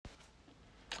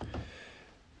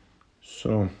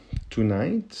So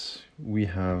tonight we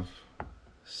have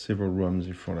several rums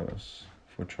in front of us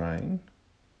for trying.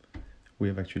 We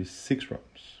have actually 6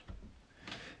 rums,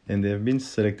 and they have been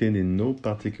selected in no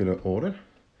particular order.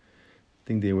 I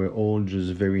think they were all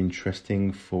just very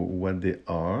interesting for what they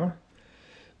are,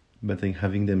 but I think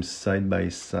having them side by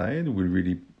side will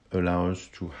really allow us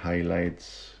to highlight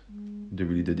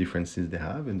the differences they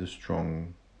have and the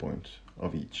strong point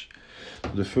of each.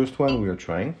 So the first one we are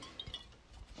trying,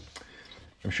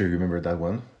 I'm sure you remember that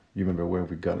one. You remember where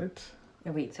we got it?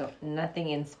 Wait, so nothing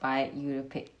inspired you to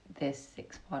pick this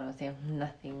 6 bottles? They have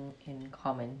nothing in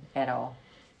common at all.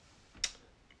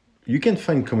 You can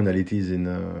find commonalities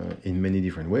in many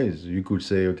different ways. You could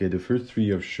say, okay, the first 3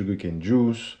 of sugarcane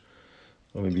juice,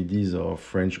 or maybe these are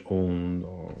French owned,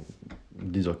 or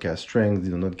these are cask strength,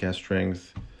 these are not cask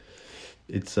strength.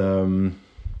 It's the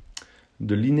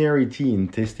linearity in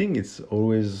tasting. It's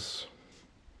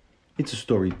a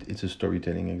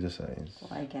storytelling exercise.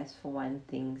 Well, I guess for one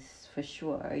thing's for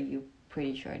sure, you're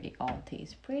pretty sure they all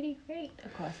taste pretty great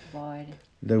across the board.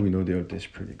 That we know they all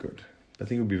taste pretty good. I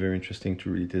think it would be very interesting to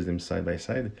really taste them side by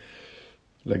side.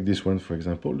 Like this one, for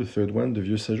example, the third one, the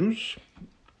Vieux Sajous.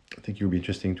 I think it would be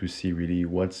interesting to see really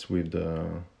what's with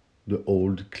the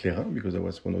old Clairin, because that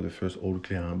was one of the first old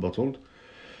Clairin bottled,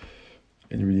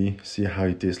 and really see how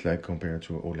it tastes like compared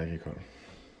to Old Agricole.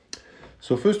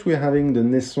 So first we're having the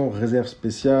Naisson Réserve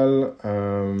Spéciale,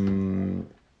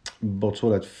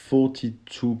 bottled at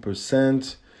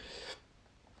 42%.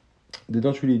 They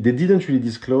didn't really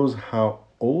disclose how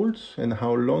old and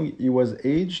how long it was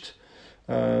aged.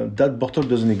 That bottle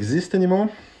doesn't exist anymore.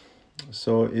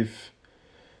 So if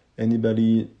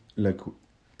anybody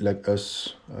like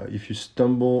us, if you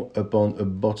stumble upon a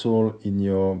bottle in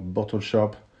your bottle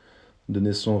shop, the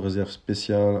Naisson Réserve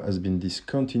Spéciale has been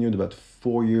discontinued about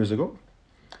 4 years ago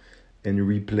and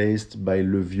replaced by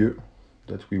Le Vieux,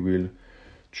 that we will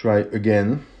try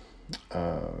again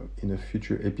in a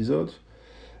future episode.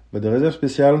 But the Réserve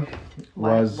Spéciale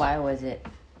was... Why was it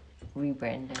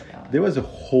rebranded? There was a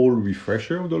whole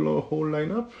refresher of the whole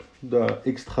lineup. The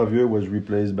Extra Vieux was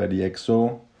replaced by the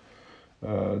XO.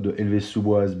 The Élevé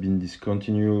Sous-Bois has been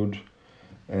discontinued.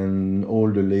 And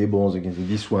all the labels, again,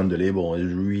 this one, the label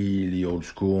is really old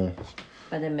school.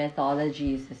 But the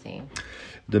methodology is the same.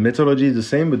 The methodology is the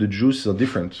same, but the juices are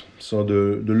different. So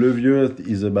the Le Vieux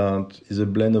is a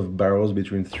blend of barrels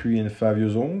between 3 and 5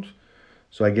 years old.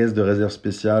 So I guess the Réserve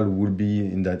Spéciale would be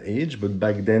in that age, but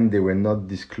back then they were not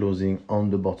disclosing on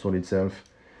the bottle itself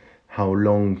how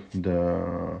long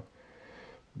the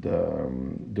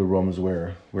rums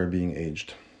were being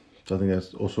aged. So I think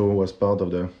that also was part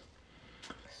of the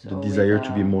desire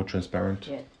to be more transparent.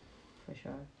 Yeah, for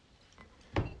sure.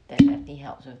 That definitely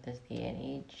helps with this day and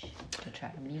age to try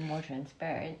to be more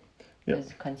transparent,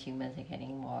 because consumers are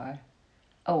getting more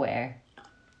aware.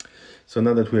 So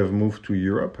now that we have moved to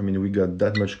Europe, I mean, we got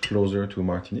that much closer to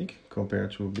Martinique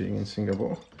compared to being in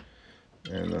Singapore,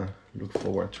 and look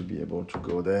forward to be able to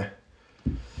go there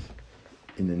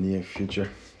in the near future.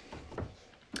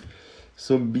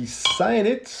 So beside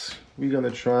it, we're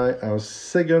gonna try our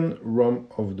second rum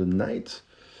of the night,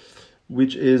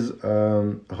 which is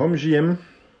Rhum JM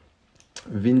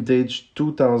Vintage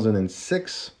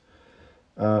 2006,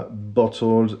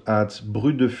 bottled at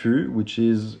Brut de Feu, which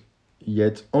is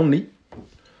yet only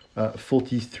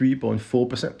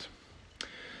 43.4%.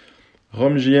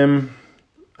 Rhum JM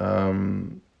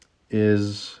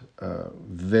is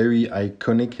very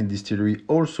iconic in distillery,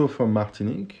 also from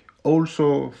Martinique,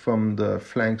 also from the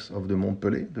flanks of the Mont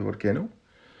Pelé, the volcano.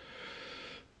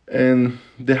 And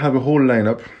they have a whole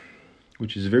lineup,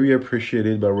 which is very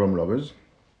appreciated by rum lovers.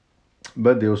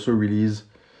 But they also release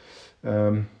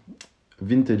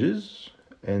vintages,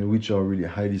 and which are really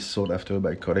highly sought after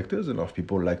by collectors. A lot of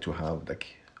people like to have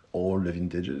like all the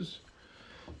vintages.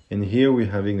 And here we're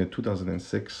having a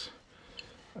 2006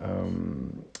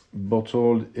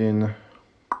 bottled in...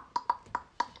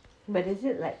 But is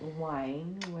it like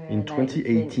wine? Where in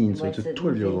 2018, so it's a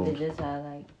 12-year-old. Vintages are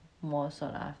like more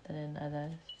sought after than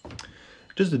others?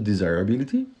 Just the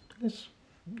desirability, yes.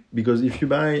 Because if you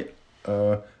buy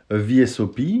a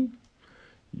VSOP,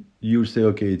 you'll say,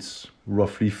 okay, it's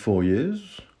roughly 4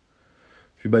 years.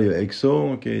 If you buy your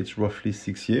XO, okay, it's roughly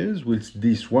 6 years. With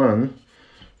this one,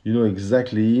 you know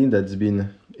exactly that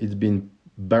it's been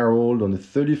barreled on the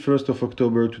 31st of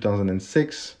October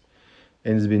 2006,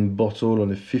 and it's been bottled on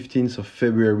the 15th of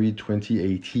February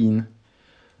 2018.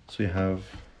 So you have,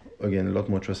 again, a lot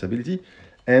more traceability.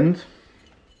 And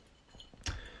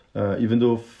even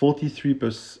though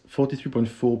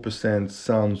 43.4%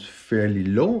 sounds fairly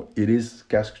low, it is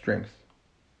cask strength.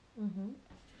 Mm-hmm.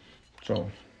 So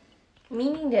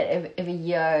Meaning that if a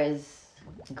year is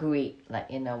great, like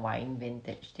in a wine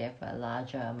vintage, they have a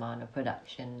larger amount of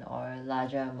production or a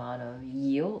larger amount of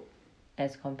yield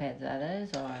as compared to others,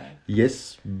 or?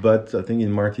 Yes, but I think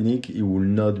in Martinique it will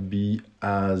not be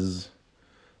as,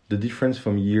 the difference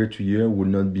from year to year will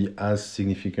not be as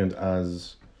significant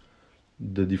as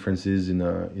the differences in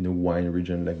a wine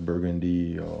region like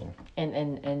Burgundy or.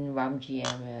 And Rum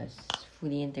GM is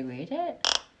fully integrated.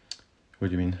 What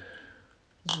do you mean?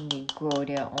 They grow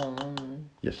their own.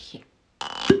 Yes.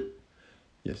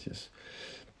 Yes.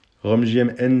 Rhum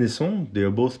GM and Naison, they are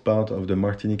both part of the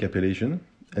Martinique appellation.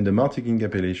 And the Martinique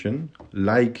appellation,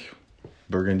 like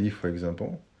Burgundy, for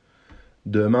example,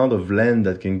 the amount of land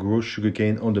that can grow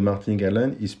sugarcane on the Martinique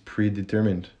island is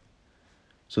predetermined.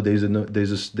 So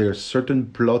there are certain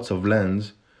plots of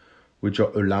land which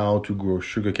are allowed to grow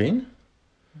sugarcane.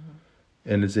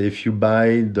 Mm-hmm. And let's say if you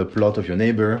buy the plot of your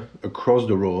neighbor across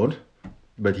the road,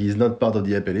 but he's not part of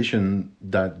the appellation,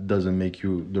 that doesn't make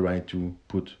you the right to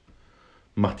put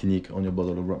Martinique on your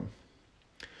bottle of rum.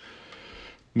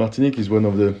 Martinique is one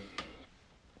of the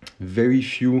very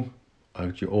few,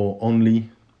 actually, or only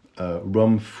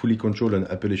rum fully controlled and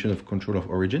appellation of control of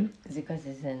origin. Is it because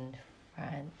it's in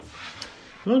France?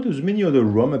 No, there's many other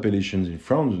rum appellations in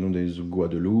France. You know, there's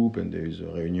Guadeloupe and there's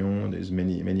Réunion. There's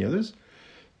many others.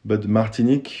 But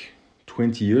Martinique,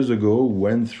 20 years ago,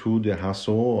 went through the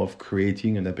hassle of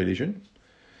creating an appellation.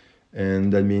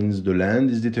 And that means the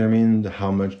land is determined, how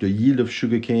much the yield of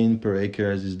sugarcane per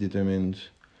acre is determined.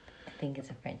 I think it's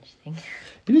a French thing.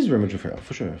 It is very much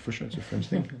for sure, it's a French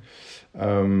thing.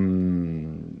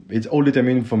 It's all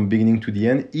determined from beginning to the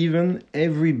end. Even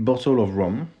every bottle of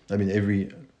rum,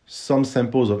 some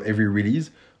samples of every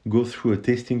release go through a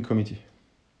tasting committee.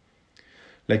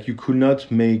 Like you could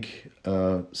not make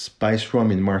spice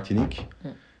rum in Martinique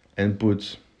and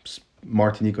put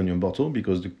Martinique on your bottle,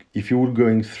 because if you were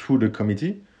going through the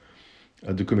committee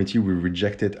will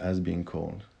reject it as being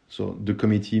cold. So the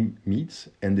committee meets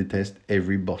and they test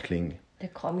every bottling. The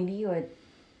committee would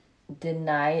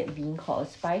deny it being called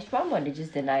spice rum, or they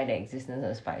just deny the existence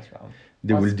of spice rum?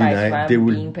 They will deny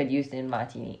being produced in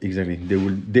Martinique. Exactly.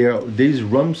 There's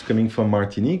rums coming from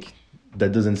Martinique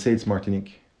that doesn't say it's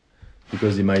Martinique,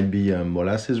 because it might be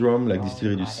molasses rum, like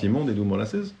Distillerie du Simon, they do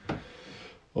molasses.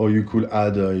 Or you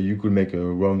could make a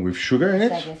rum with sugar in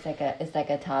it. It's like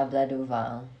a table du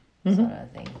vin sort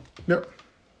of thing. Yep.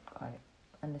 Got it.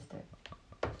 Understood.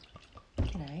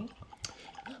 Can I?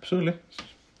 Absolutely.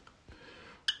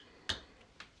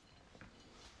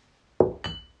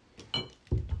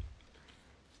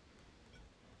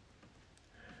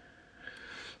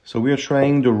 So we are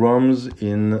trying the rums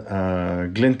in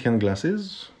Glencairn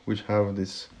glasses, which have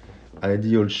this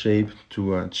ideal shape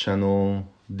to channel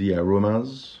the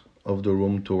aromas of the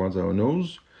rum towards our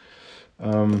nose.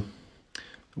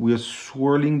 We are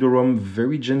swirling the rum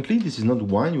very gently. This is not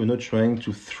wine. We're not trying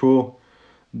to throw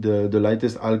the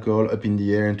lightest alcohol up in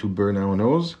the air and to burn our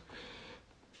nose.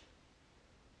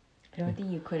 I don't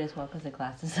think you could as well, because the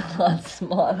glass is a lot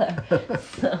smaller.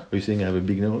 So. Are you saying I have a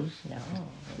big nose? No.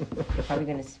 Probably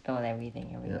going to spill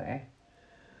everything everywhere.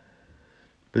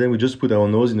 But then we just put our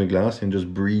nose in a glass and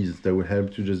just breathe. That will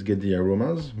help to just get the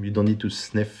aromas. You don't need to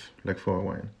sniff like for a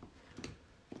wine.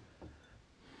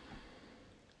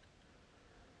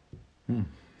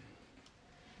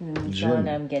 So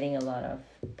I'm getting a lot of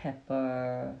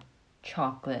pepper,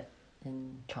 chocolate,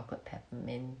 and chocolate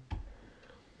peppermint,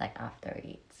 like after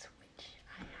eights, which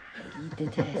I highly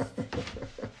detest.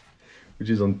 Which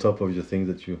is on top of the things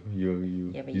that you.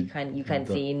 Yeah, but you can't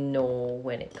say no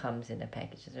when it comes in the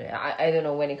packages. I don't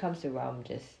know, when it comes to rum,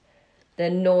 just the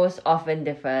nose often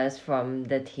differs from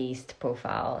the taste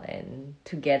profile, and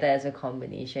together as a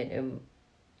combination,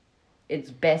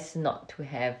 it's best not to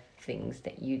have things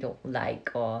that you don't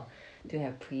like, or to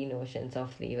have pre-notions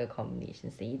of flavor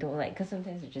combinations that you don't like, because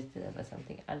sometimes you just deliver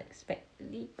something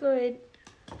unexpectedly good.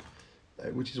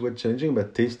 Which is what's challenging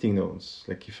about tasting notes.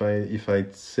 Like if I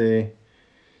say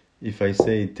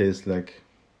it tastes like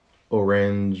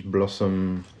orange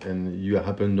blossom and you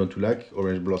happen not to like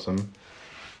orange blossom,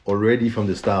 already from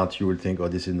the start you will think, oh,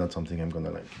 this is not something I'm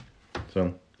gonna like.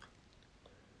 So.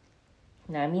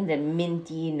 Now, I mean, the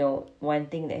minty note, one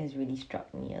thing that has really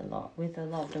struck me a lot with a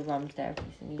lot of the rums that I've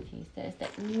recently tasted is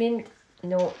that mint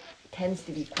note tends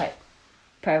to be quite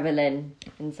prevalent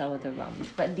in some of the rums,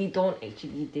 but they don't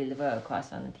actually deliver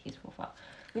across on the taste profile,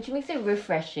 which makes it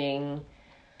refreshing.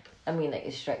 I mean, like,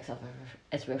 it strikes off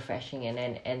as refreshing and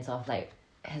then ends off like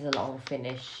has a long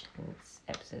finish, and it's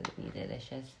absolutely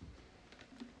delicious.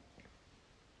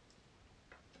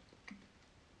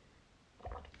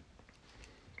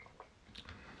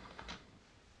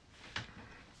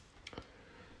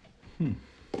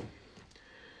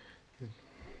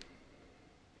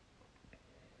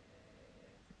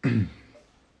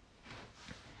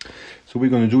 So what we're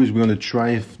going to do is we're going to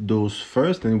try those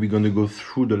first, and we're going to go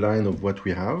through the line of what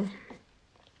we have,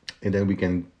 and then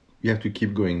we have to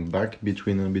keep going back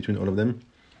between all of them.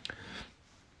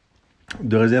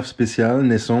 The Réserve Spéciale,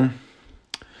 Naisson.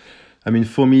 I mean,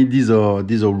 for me, these are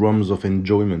rums of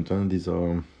enjoyment. Huh? These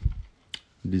are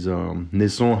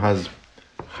Naisson has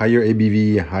higher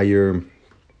ABV,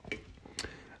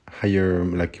 higher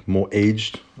like more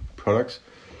aged products.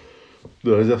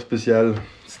 The Réserve Spéciale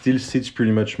still sits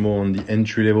pretty much more on the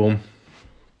entry level,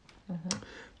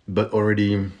 but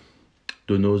already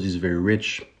the nose is very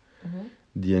rich.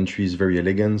 The entry is very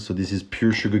elegant. So this is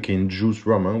pure sugarcane juice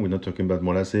rum. Huh? We're not talking about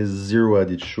molasses. Zero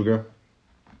added sugar.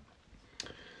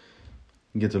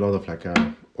 You get a lot of like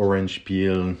orange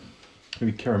peel,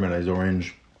 maybe caramelized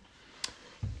orange,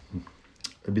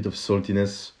 a bit of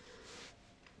saltiness.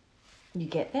 You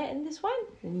get that in this one,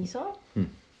 the Niçon? A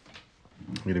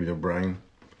little bit of brine.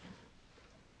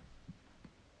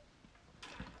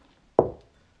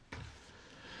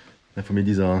 And for me,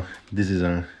 this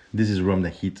is rum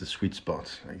that hits a sweet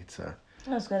spot. Like it's a.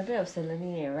 Oh, it's got a bit of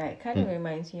salinity in it, right? Kind of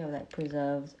reminds me of like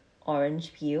preserved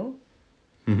orange peel.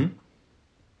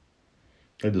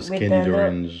 Like those candied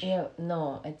orange. Yeah,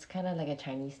 no, it's kind of like a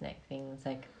Chinese snack thing. It's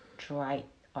like dried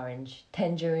orange,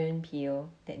 tangerine peel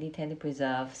that they tend to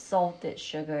preserve, salted,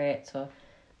 sugar it, so,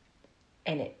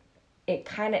 and it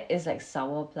kind of is like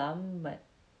sour plum, but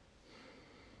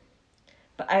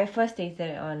I first tasted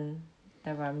it on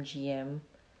the Rum GM.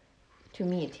 To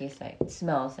me, it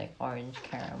smells like orange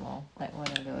caramel, like one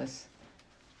of those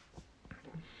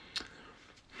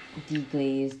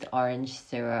deglazed orange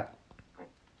syrup.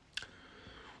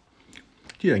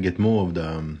 Yeah, I get more of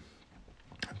the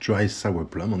dry sour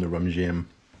plum on the Rum GM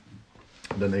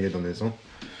than I get on this one.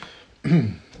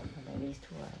 These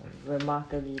two are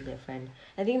remarkably different.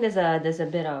 I think there's a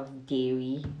bit of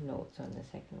dairy notes on the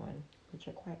second one, which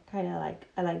I quite kind of like.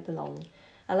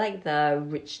 I like the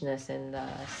richness and the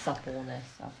suppleness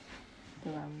of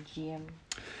the Rum GM.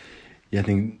 Yeah, I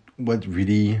think what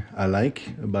really I like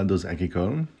about those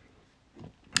agricole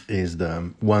is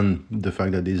the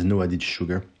fact that there's no added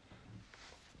sugar.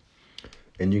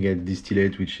 And you get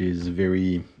distillate which is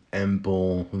very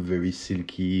ample, very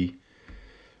silky,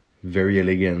 very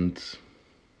elegant,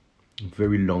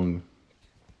 very long.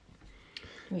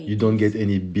 You don't get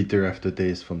any bitter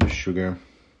aftertaste from the sugar.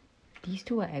 These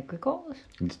two are agricoles?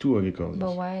 It's two agricoles.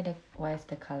 But why is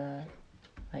the color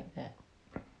like that?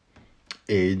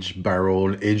 Age of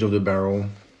the barrel.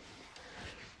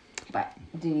 But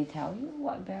did he tell you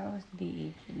what barrels they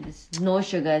age in? There's no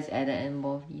sugar is added in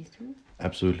both these two?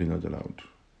 Absolutely not allowed.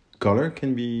 Color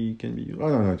can be. Oh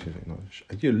no, actually no.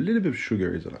 I think a little bit of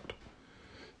sugar is allowed.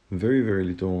 Very, very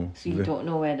little. So you don't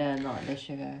know whether or not there's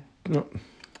sugar? No,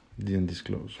 didn't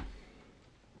disclose.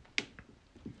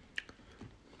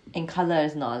 And color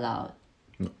is not allowed?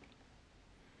 No.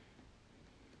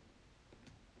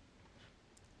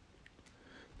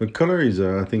 But color is,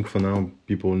 I think for now,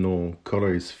 people know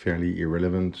color is fairly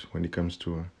irrelevant when it comes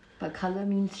to... But color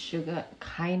means sugar,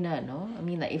 kinda, no? I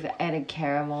mean, like if you add a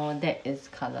caramel, that is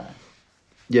color.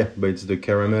 Yeah, but it's the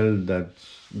caramel that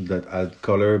adds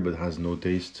color but has no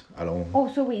taste at all.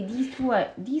 Oh, so wait,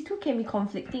 these two can be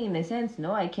conflicting in a sense,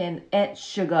 no? I can add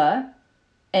sugar,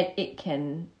 and it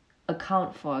can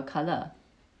account for a color.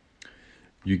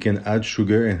 You can add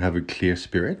sugar and have a clear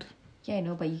spirit. Yeah, I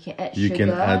know, but you can add you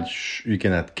sugar. You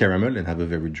can add caramel and have a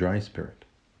very dry spirit.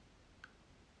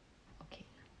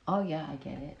 Oh yeah, I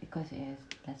get it, because it has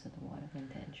less of the water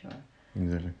content, sure.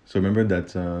 Exactly. So remember that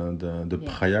the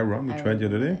Praia rum we tried the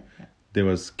other day? Yeah. There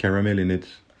was caramel in it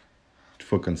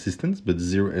for consistency, but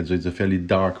zero. So it's a fairly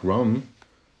dark rum,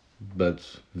 but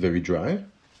very dry.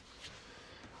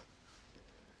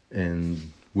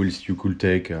 And whilst you could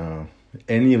take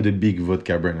any of the big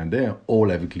vodka brands there, all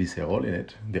have glycerol in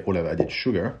it. They all have added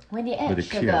sugar. When they add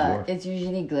sugar, it's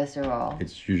usually glycerol.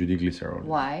 It's usually glycerol.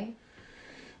 Why?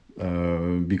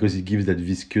 Because it gives that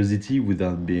viscosity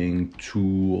without being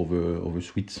too over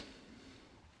sweet.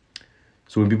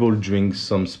 So when people drink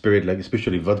some spirit, like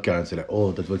especially vodka, and say like,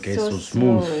 "Oh, that vodka is so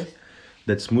smooth."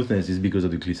 That smoothness is because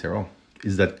of the glycerol.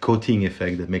 It's that coating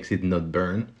effect that makes it not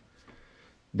burn.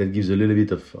 That gives a little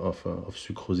bit of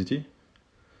sucrosity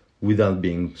without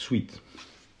being sweet.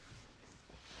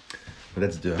 But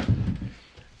that's the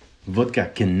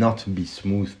vodka cannot be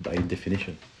smooth by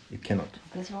definition. It cannot.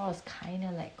 Glycerol is kind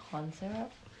of like corn syrup.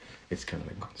 It's kind of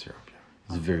like corn syrup, yeah.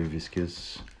 It's very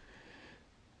viscous.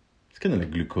 It's kind of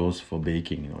like glucose for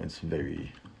baking, you know. It's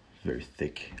very, very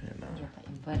thick. And, yeah, but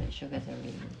inverted sugars are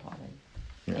really important.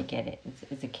 I get it.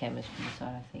 It's a chemistry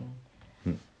sort of thing.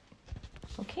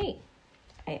 Okay.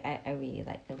 I really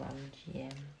like the rum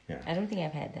GM. Yeah. I don't think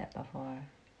I've had that before.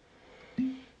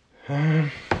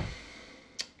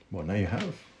 Well, now you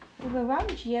have. The rum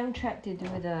GM tried to do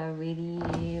the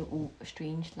really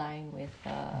strange line with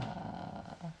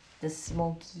the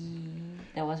smoky.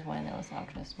 There was one that was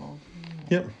ultra smoky.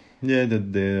 Yeah. Yeah,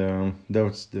 that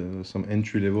was some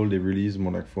entry level they released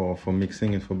more like for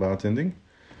mixing and for bartending.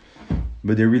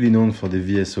 But they're really known for the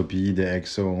VSOP, the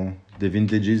XO, the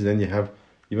vintages. Then you have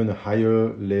even a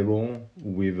higher label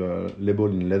with a label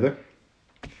in leather,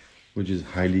 which is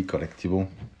highly collectible.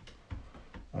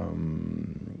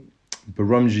 But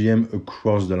rum GM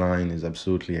across the line is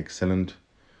absolutely excellent.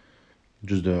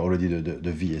 Just already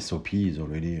the VSOP is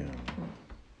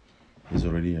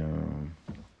already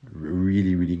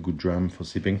really, really good dram for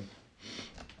sipping.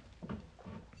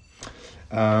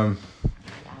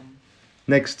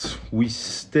 Next, we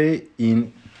stay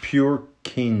in pure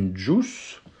cane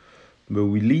juice, but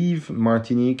we leave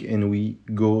Martinique and we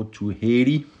go to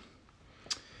Haiti.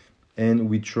 And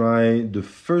we try the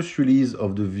first release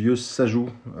of the Vieux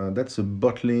Sajou. That's a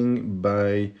bottling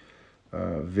by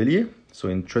Vellier. So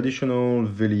in traditional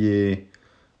Vellier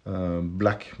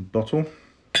black bottle.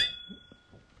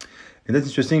 And that's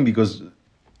interesting because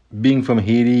being from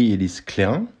Haiti, it is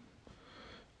Clairin.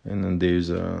 And then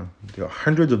there are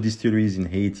hundreds of distilleries in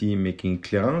Haiti making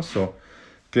Clairin. So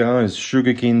Clairin is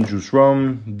sugarcane juice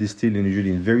rum, distilled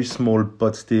usually in very small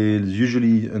pot stills,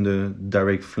 usually under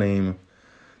direct flame,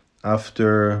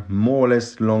 after more or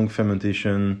less long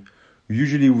fermentation,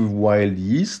 usually with wild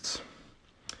yeast.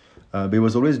 But it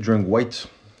was always drunk white.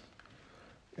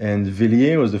 And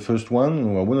Vellier was the first one,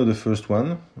 or one of the first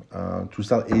one, to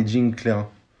start aging Clairin.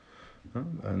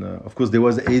 And of course, there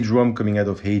was aged rum coming out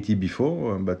of Haiti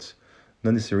before, but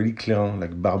not necessarily Clairin.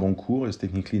 Like Barbancourt is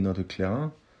technically not a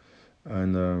Clairin.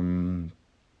 And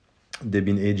they've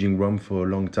been aging rum for a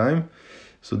long time.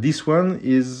 So this one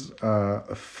is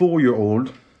a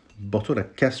 4-year-old bottle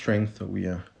at cask strength. So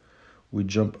we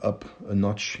jump up a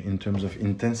notch in terms of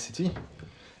intensity.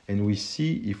 And we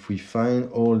see if we find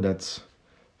all that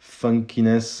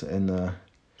funkiness and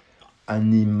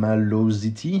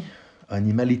animality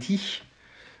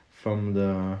from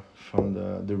the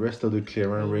rest of the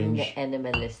Clairin range. The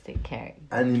animalistic character.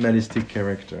 Animalistic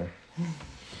character.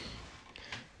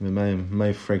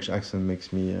 My French accent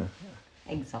makes me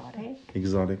exotic.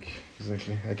 Exotic,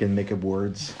 exactly. I can make up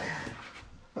words.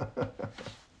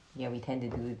 Yeah, we tend to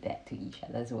do that to each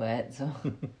other's words. So.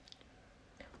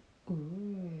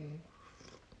 Ooh.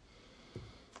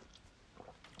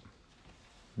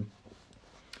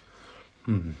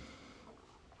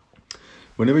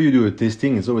 Whenever you do a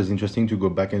tasting, it's always interesting to go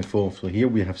back and forth. So here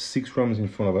we have 6 rums in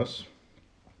front of us.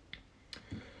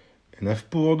 And I've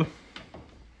poured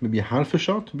maybe half a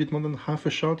shot, a bit more than half a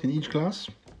shot in each glass.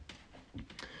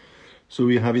 So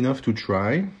we have enough to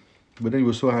try, but then we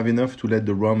also have enough to let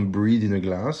the rum breathe in a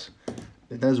glass.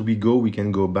 And as we go, we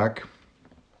can go back,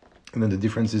 and then the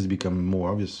differences become more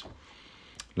obvious.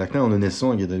 Like now on the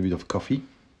Naisson, I get a bit of coffee,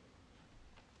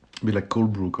 a bit like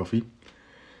cold brew coffee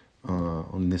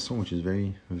on Naisson, which is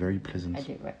very, very pleasant. I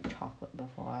did like chocolate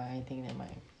before. I think that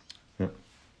might. Yeah.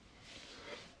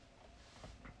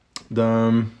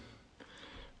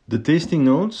 The tasting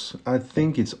notes, I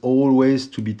think it's always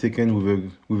to be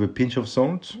taken with a pinch of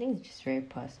salt. I think it's just very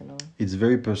personal. It's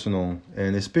very personal,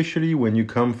 and especially when you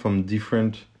come from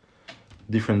different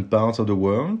parts of the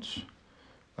world.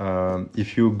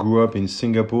 If you grew up in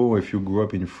Singapore or if you grew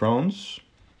up in France,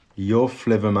 your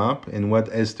flavor map and what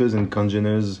esters and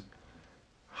congeners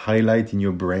highlight in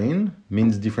your brain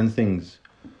means different things.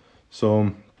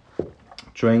 So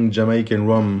trying Jamaican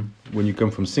rum, when you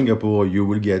come from Singapore, you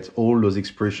will get all those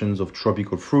expressions of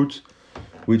tropical fruit,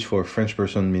 which for a French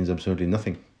person means absolutely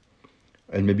nothing.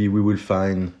 And maybe we will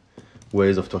find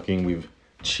ways of talking with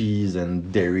cheese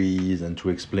and dairies and to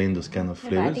explain those kind of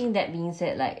flavors. But I think that being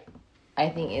said, like, I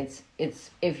think it's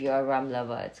if you're a rum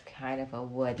lover, it's kind of a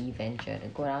worthy venture to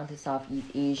go down to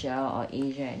Southeast Asia or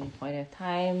Asia at any point of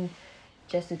time,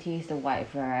 just to taste the wide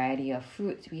variety of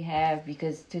fruits we have,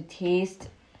 because to taste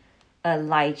a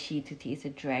lychee, to taste a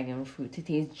dragon fruit, to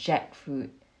taste jackfruit,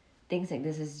 things like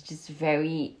this is just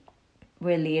very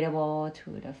relatable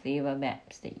to the flavor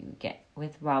maps that you get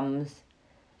with rums,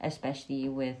 especially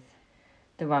with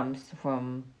the rums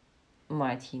from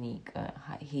Martinique,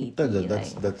 Haiti.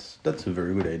 That's a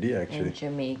very good idea, actually. And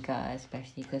Jamaica,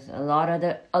 especially because a lot of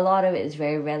it is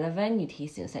very relevant. You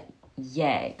taste it, it's like,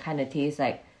 yeah, it kind of tastes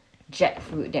like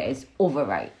jackfruit that is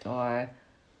overripe, or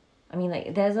I mean,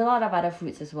 like, there's a lot of other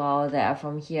fruits as well that are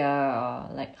from here, or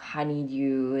like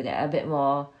honeydew, that are a bit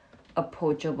more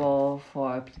approachable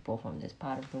for people from this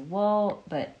part of the world.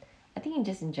 But I think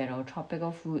just in general,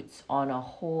 tropical fruits on a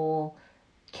whole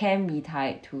can be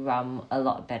tied to rum a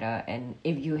lot better. And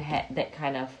if you had that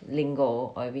kind of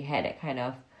lingo, or if you had that kind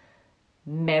of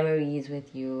memories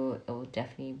with you, it will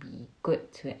definitely be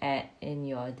good to add in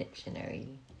your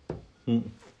dictionary.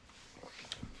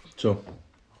 So,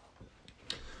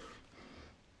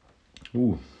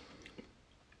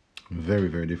 very,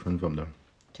 very different from the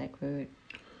Jackfruit.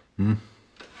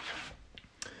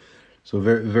 So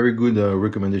very, very good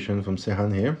recommendation from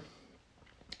Sehan here.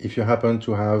 If you happen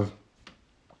to have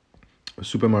a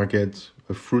supermarket,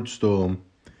 a fruit store,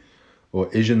 or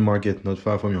Asian market not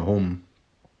far from your home,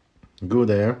 go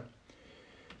there,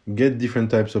 get different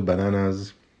types of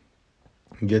bananas,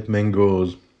 get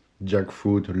mangoes,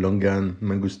 jackfruit, longan,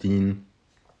 mangosteen,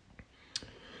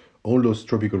 all those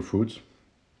tropical fruits.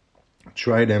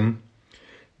 Try them.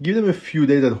 Give them a few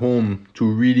days at home to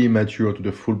really mature to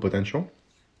the full potential.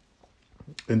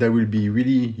 And that will be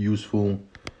really useful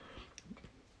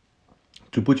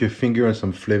to put your finger on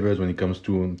some flavors when it comes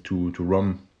to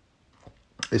rum,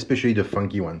 especially the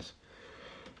funky ones.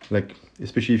 Like,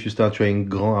 especially if you start trying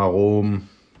Grand Arôme,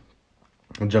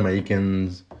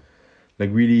 Jamaicans, like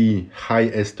really high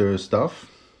ester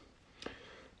stuff,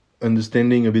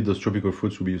 understanding a bit those tropical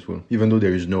fruits will be useful, even though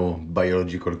there is no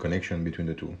biological connection between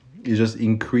the two. It's just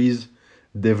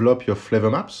develop your flavor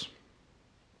maps.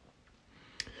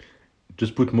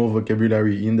 Just put more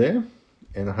vocabulary in there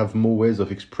and have more ways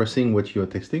of expressing what you're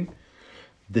tasting.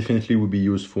 Definitely will be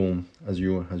useful as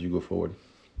you go forward.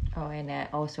 Oh, and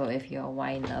also if you're a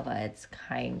wine lover, it's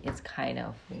kind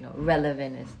of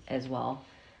relevant as well,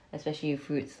 especially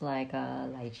fruits like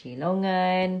lychee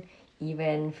longan,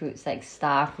 even fruits like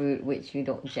star fruit, which you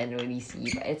don't generally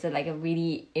see, but it's like a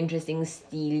really interesting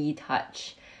steely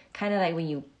touch, kind of like when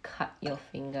you cut your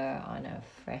finger on a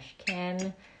fresh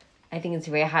can. I think it's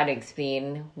very hard to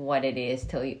explain what it is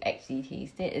till you actually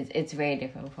taste it. It's very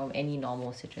different from any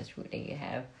normal citrus fruit that you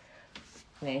have.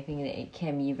 And I think that it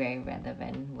can be very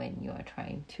relevant when you are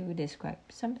trying to describe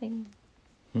something.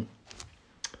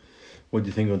 What do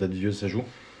you think of that vieux Sajou?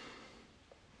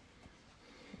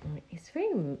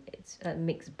 It's a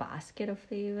mixed basket of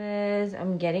flavors.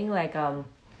 I'm getting like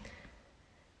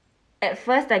at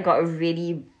first I got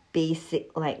really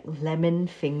basic like lemon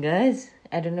fingers.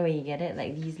 I don't know where you get it,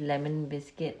 like these lemon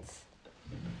biscuits,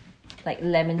 like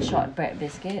lemon shortbread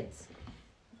biscuits.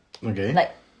 Okay.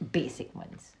 Like basic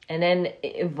ones. And then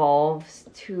it evolves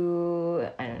to,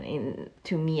 I don't know,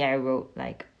 to me I wrote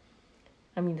like,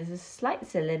 there's a slight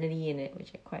salinity in it,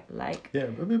 which I quite like. Yeah, a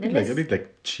bit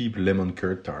like cheap lemon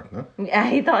curd tart, no?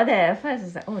 I thought that at first.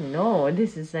 It's like, oh no,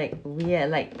 this is like weird,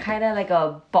 like kind of like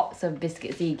a box of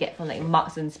biscuits that you get from like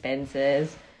Marks and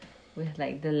Spencer's, with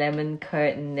like the lemon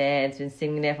curd in there. It's been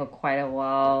sitting there for quite a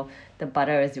while. The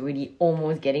butter is really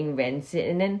almost getting rancid,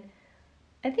 and then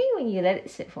I think when you let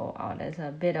it sit for a while, there's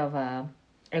a bit of I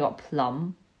got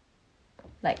plum,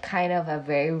 like kind of a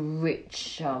very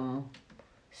rich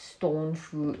stone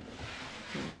fruit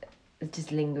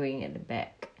just lingering at the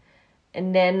back.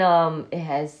 And then it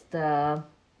has the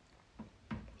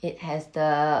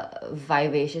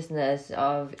vivaciousness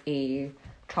of a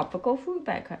tropical fruit,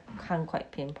 but I can't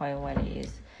quite pinpoint what it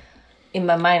is. In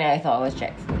my mind, I thought it was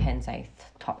jackfruit, hence I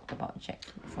talked about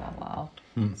jackfruit for a while.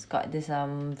 It's got this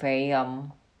very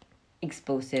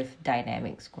explosive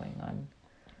dynamics going on.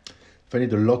 I find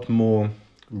it a lot more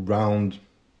round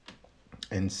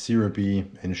and syrupy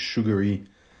and sugary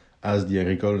as the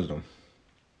Agricole, though.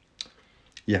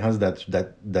 It has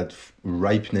that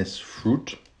ripeness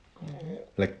fruit,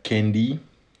 like candy,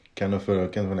 kind of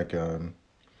like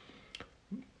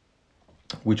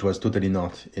which was totally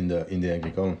not in the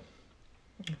Agricole.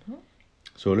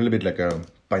 So a little bit like a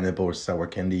pineapple sour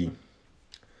candy.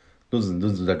 Those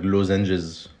like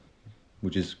lozenges,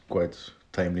 which is quite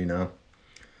timely now.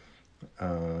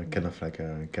 Kind of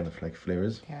like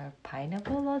flavors. They are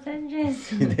pineapple lozenges.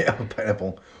 They are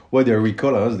pineapple. Well, they're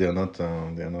Ricolas. They're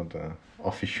not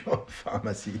official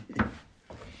pharmacy.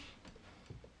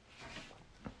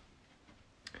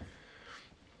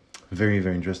 Very,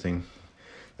 very interesting.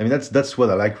 That's what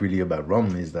I like really about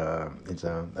rum is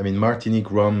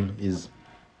Martinique rum is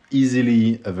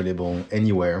easily available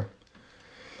anywhere.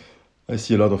 I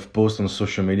see a lot of posts on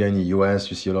social media in the US.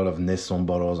 You see a lot of Naisson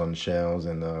bottles on shelves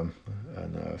and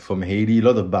from Haiti, a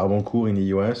lot of Barbancourt in the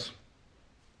US.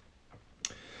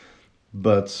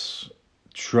 But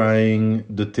trying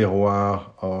the terroir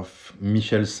of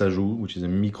Michel Sajou, which is a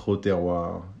micro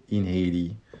terroir in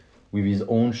Haiti, with his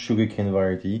own sugarcane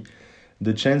variety,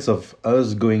 the chance of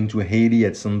us going to Haiti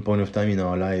at some point of time in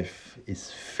our life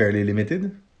is fairly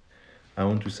limited. I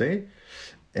want to say.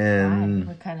 And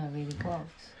we're kind of really close.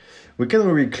 We're kind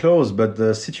of really close, but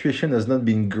the situation has not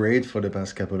been great for the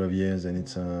past couple of years, and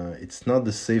it's not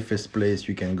the safest place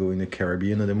you can go in the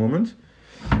Caribbean at the moment.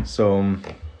 So,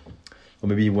 or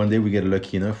maybe one day we get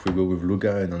lucky enough, we go with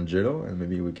Luca and Angelo, and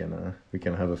maybe we can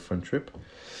have a fun trip.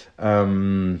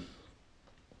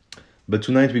 But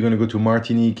tonight we're going to go to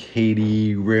Martinique,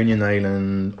 Haiti, Réunion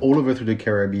Island, all over through the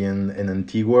Caribbean and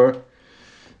Antigua.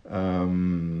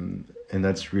 And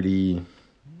that's really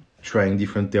trying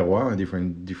different terroirs,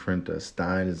 different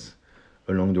styles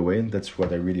along the way. That's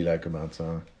what I really like about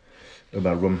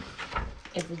Rome.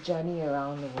 It's a journey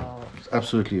around the world. It's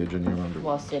absolutely a journey around the world.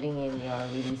 While sitting in your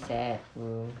really sad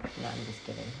room. No, I'm just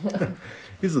kidding.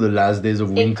 These are the last days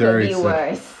of winter. It could be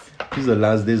worse. These are the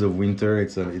last days of winter.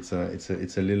 It's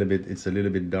a little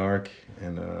bit dark,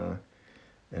 and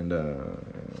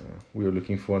we are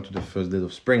looking forward to the first days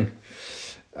of spring.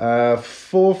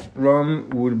 Fourth rum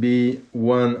would be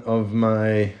one of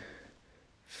my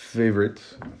favorite.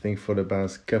 I think for the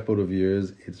past couple of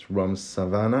years, it's rum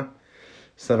Savannah.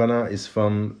 Savannah is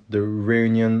from the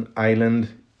Réunion Island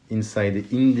inside the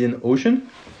Indian Ocean.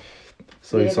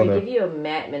 So if it's I on give you a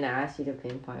map and I ask you to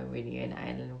pinpoint Réunion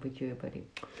Island, would you be able to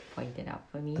point it out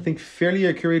for me? I think fairly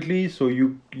accurately. So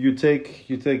you take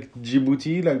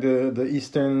Djibouti, like the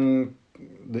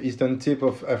eastern tip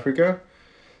of Africa,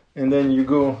 and then you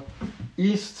go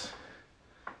east.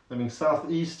 I mean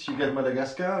southeast, you get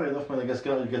Madagascar, and off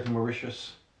Madagascar you get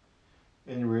Mauritius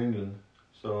in Réunion.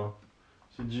 So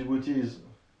Djibouti is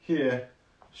here,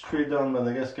 straight down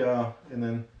Madagascar, and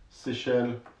then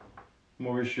Seychelles,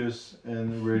 Mauritius,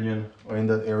 and Réunion are in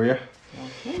that area.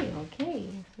 Okay.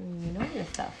 So you know your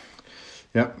stuff.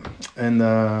 Yeah, and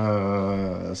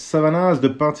Savannah has the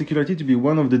particularity to be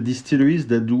one of the distilleries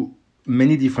that do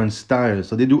many different styles.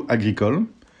 So they do agricole,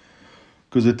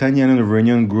 because the tiny island of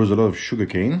Réunion grows a lot of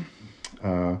sugarcane.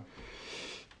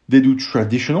 They do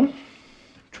traditional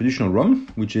rum,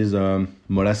 which is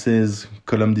molasses,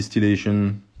 column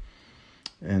distillation,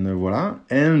 and voila.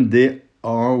 And they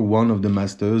are one of the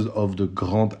masters of the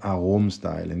Grand Arôme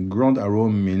style. And Grand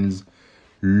Arôme means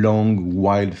long,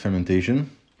 wild fermentation.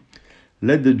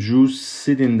 Let the juice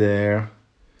sit in there,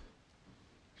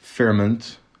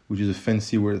 ferment, which is a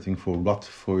fancy word, I think, for rot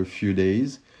for a few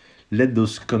days. Let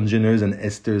those congeners and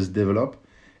esters develop,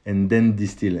 and then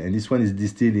distill. And this one is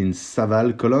distilled in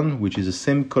Saval column, which is the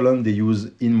same column they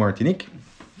use in Martinique,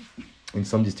 in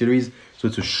some distilleries. So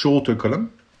it's a shorter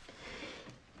column.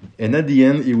 And at the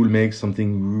end, it will make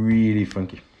something really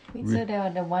funky. So they are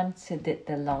the ones who did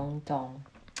the Longtemps.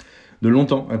 The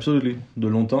Longtemps, absolutely. The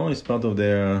Longtemps is part of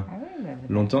their... I remember.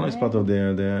 Longtemps is part of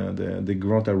the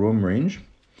Grand Arôme range.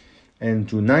 And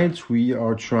tonight we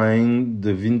are trying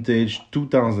the vintage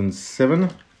 2007.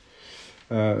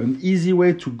 An easy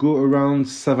way to go around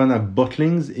Savannah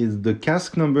bottlings is the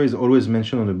cask number is always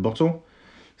mentioned on the bottle.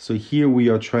 So here we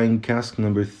are trying cask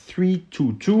number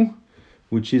 322,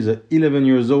 which is 11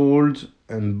 years old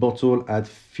and bottled at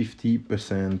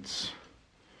 50%.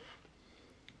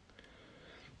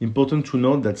 Important to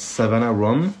note that Savannah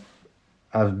rum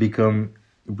have become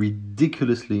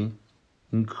ridiculously,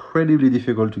 incredibly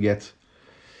difficult to get.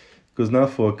 Because now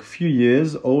for a few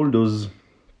years, all those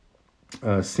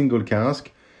single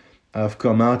cask have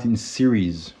come out in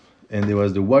series. And there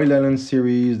was the Wild Island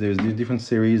series, there's the different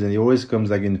series, and it always comes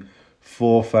like in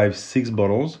 4, 5, 6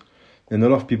 bottles. And a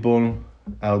lot of people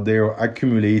out there are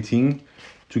accumulating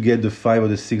to get the 5 or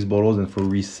the 6 bottles and for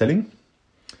reselling.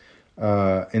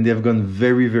 And they have gone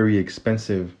very, very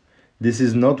expensive. This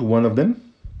is not one of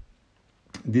them.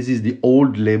 This is the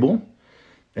old label.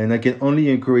 And I can only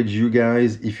encourage you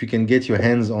guys, if you can get your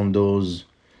hands on those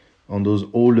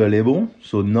older labels,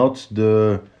 so not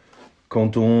the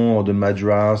Canton or the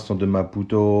Madras or the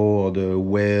Maputo or the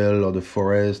Well or the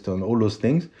Forest and all those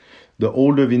things. The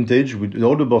older vintage, with the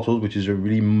older bottles, which is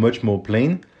really much more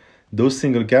plain, those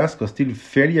single casks are still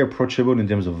fairly approachable in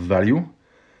terms of value,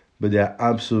 but they are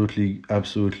absolutely,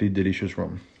 absolutely delicious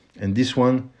rum. And this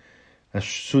one, as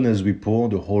soon as we pour,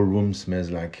 the whole room smells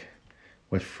like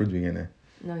what fruit we're gonna.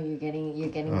 No, you're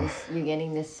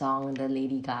getting this song, the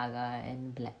Lady Gaga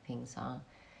and Blackpink song.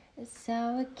 It's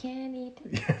sour candy.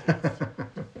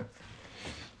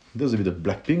 There's a bit of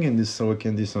Blackpink in this sour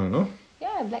candy song, no?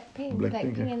 Yeah,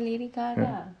 Blackpink and Lady Gaga.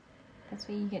 Yeah. That's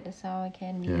where you get the sour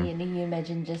candy, and then you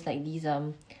imagine just like these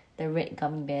the red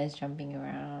gummy bears jumping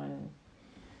around.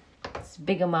 It's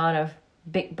big amount of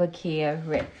big bouquet of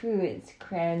red fruits,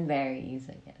 cranberries.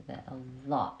 I get that a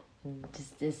lot. And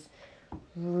just this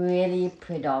really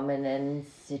predominant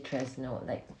citrus note,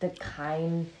 like the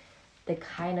kind the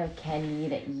kind of candy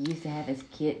that you used to have as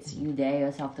kids. You dare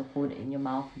yourself to hold it in your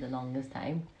mouth for the longest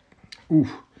time. Ooh,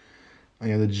 I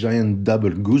had a giant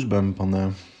double goosebump on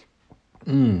that.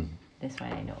 This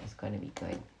one I know is going to be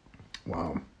good.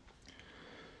 Wow.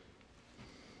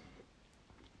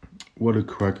 What a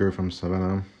cracker from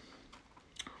Savannah.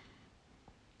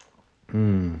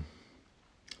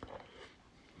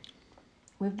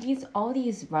 With all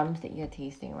these rums that you're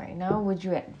tasting right now, would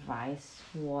you advise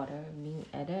water being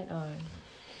added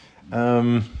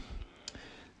or?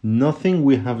 Nothing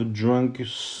we have drunk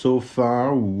so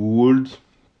far would,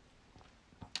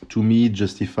 to me,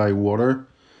 justify water.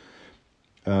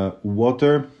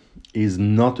 Water is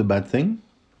not a bad thing.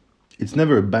 It's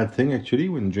never a bad thing, actually,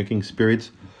 when drinking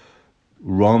spirits,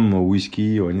 rum or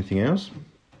whiskey or anything else.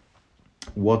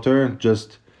 Water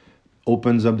just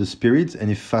opens up the spirits and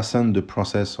it fastens the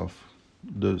process of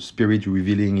the spirit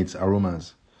revealing its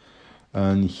aromas.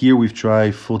 And here we've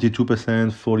tried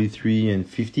 42%, 43 and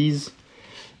 50s.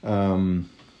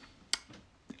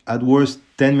 At worst,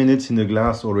 10 minutes in the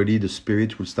glass already, the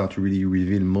spirit will start to really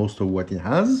reveal most of what it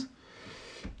has.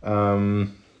 The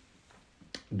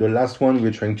last one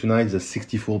we're trying tonight is a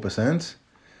 64%.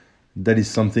 That is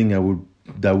something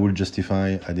that would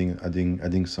justify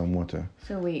adding some water.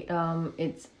 So wait,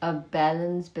 it's a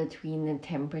balance between the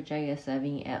temperature you're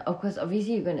serving at. Of course,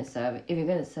 obviously you're gonna serve it. If you're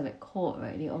gonna serve it cold,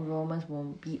 right, the aromas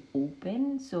won't be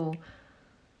open. So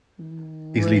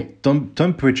easily,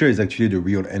 temperature is actually the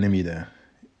real enemy there.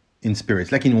 In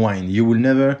spirits, like in wine, you will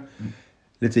never.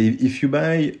 Let's say if you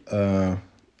buy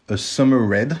a summer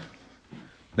red,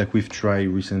 like we've tried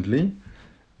recently.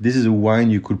 This is a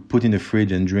wine you could put in the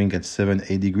fridge and drink at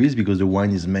 7-8 degrees because the wine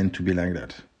is meant to be like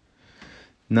that.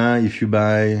 Now, if you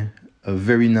buy a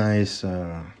very nice,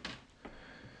 I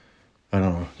don't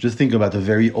know, just think about a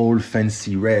very old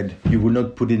fancy red, you will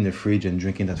not put it in the fridge and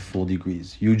drink it at 4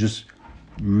 degrees. You just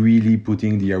really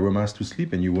putting the aromas to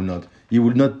sleep and you will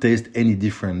not taste any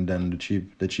different than the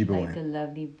cheaper wine. Like the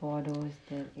lovely Bordeaux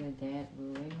that your dad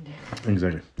ruined.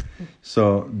 Exactly.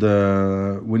 So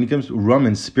when it comes to rum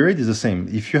and spirit, is the same.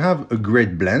 If you have a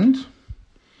great blend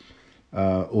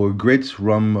or a great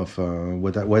rum of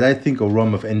what I think a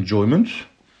rum of enjoyment,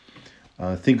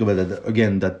 think about that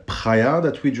again. That Praia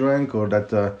that we drank, or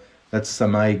that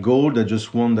Samai Gold that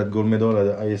just won that gold medal at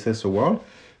the ISS award.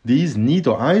 These neat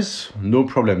or ice, no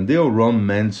problem. They are rum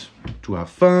meant to have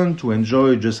fun, to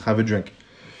enjoy, just have a drink.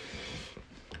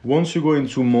 Once you go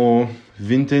into more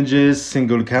vintages,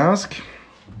 single cask,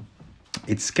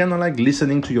 it's kind of like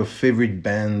listening to your favorite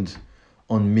band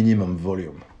on minimum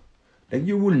volume. Like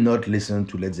you will not listen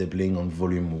to Led Zeppelin on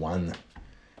volume 1.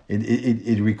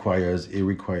 It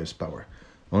requires power.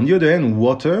 On the other hand,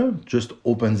 water just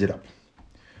opens it up.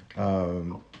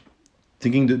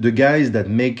 Thinking the guys that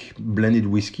make blended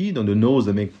whiskey, on the nose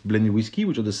that make blended whiskey,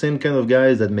 which are the same kind of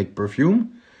guys that make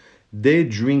perfume, they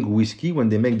drink whiskey when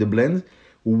they make the blend,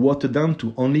 watered down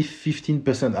to only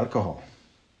 15% alcohol.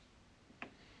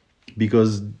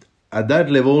 Because at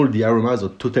that level, the aromas are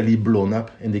totally blown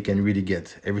up and they can really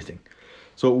get everything.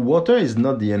 So water is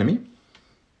not the enemy.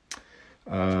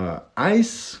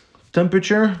 Ice,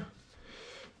 temperature,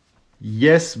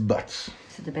 yes, but.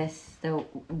 So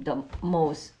the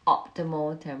most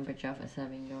optimal temperature for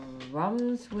serving your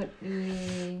rums would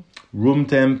be room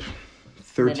temp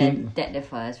 13. That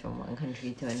differs from one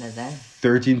country to another.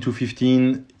 13 to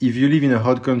 15. If you live in a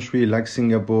hot country like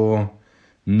Singapore,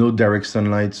 no direct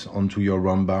sunlight onto your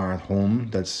rum bar at home.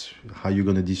 That's how you're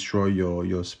gonna destroy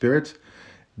your spirit.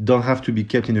 Don't have to be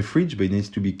kept in the fridge, but it needs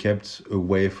to be kept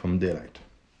away from daylight.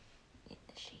 In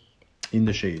the shade. In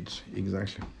the shades,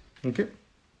 exactly. Okay.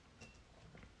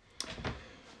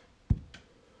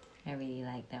 I really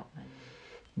like that one.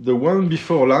 The one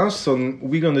before last, so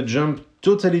we're gonna jump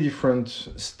totally different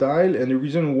style, and the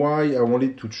reason why I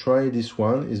wanted to try this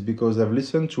one is because I've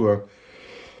listened to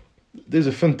there's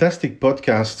a fantastic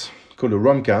podcast called the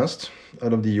Rumcast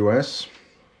out of the US,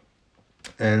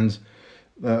 and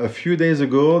a few days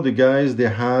ago the guys, they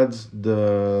had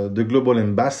the global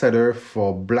ambassador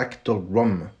for Black Dog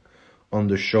Rum on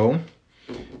the show,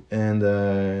 and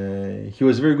he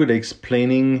was very good at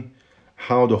explaining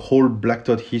how the whole Black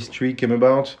Dog history came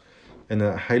about, and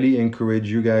I highly encourage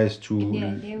you guys to...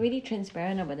 They're really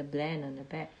transparent about the blend on the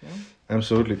back, no?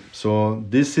 Absolutely. So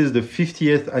this is the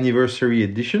 50th anniversary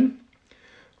edition.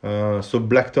 So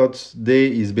Black Dog's Day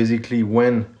is basically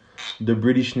when the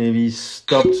British Navy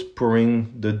stopped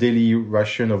pouring the daily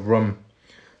ration of rum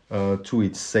to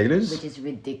its sailors. Which is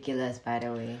ridiculous, by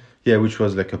the way. Yeah, which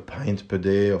was like a pint per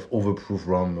day of overproof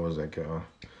rum. It was like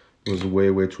it was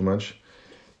way too much.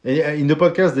 In the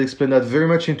podcast, they explain that very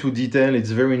much into detail.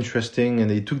 It's very interesting, and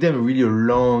it took them really a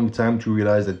long time to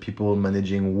realize that people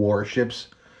managing warships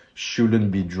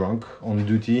shouldn't be drunk on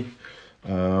duty.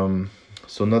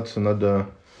 So not the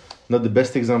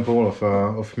best example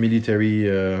of military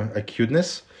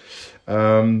acuteness.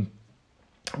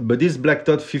 But this Black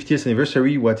Dot 50th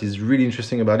anniversary, what is really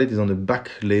interesting about it is on the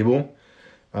back label.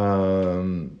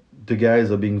 The guys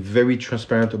are being very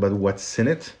transparent about what's in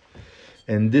it.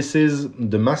 And this is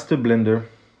the master blender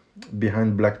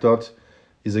behind Black Dot.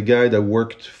 Is a guy that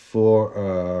worked for...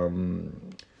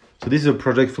 so this is a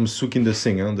project from Sukhinder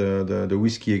Singh, the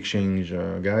whiskey exchange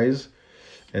guys.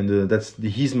 And that's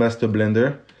his master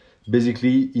blender.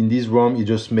 Basically, in this rum, he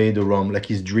just made a rum, like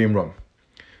his dream rum.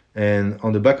 And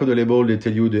on the back of the label, they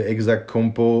tell you the exact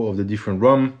compo of the different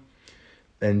rum.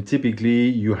 And typically,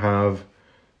 you have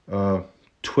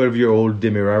 12-year-old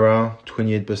Demerara,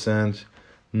 28%,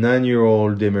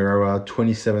 9-year-old Demerara,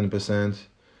 27%,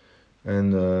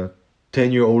 and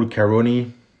 10-year-old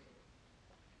Caroni.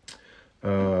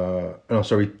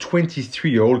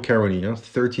 23-year-old Caroni,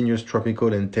 13 years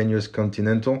tropical and 10 years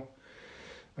continental.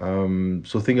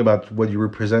 So think about what you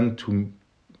represent to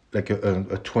like a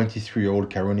 23-year-old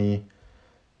Caroni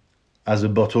as a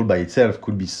bottle by itself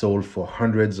could be sold for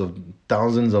hundreds of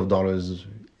thousands of dollars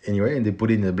anyway, and they put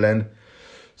it in a blend.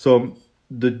 So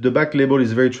the back label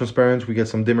is very transparent. We get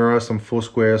some Demerara, some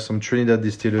Foursquare, some Trinidad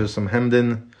Distillers, some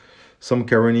Hamden, some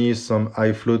Caroni, some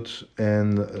Highflute,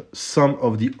 and some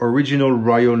of the original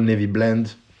Royal Navy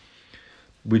blend,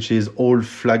 which is old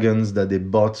flagons that they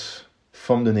bought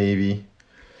from the Navy.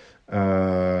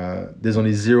 There's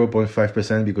only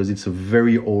 0.5% because it's a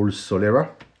very old Solera.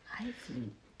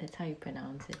 Highflute, that's how you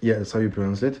pronounce it. Yeah, that's how you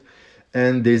pronounce it.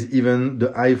 And there's even the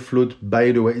Highflute,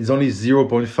 by the way, it's only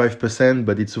 0.5%,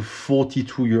 but it's a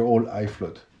 42-year-old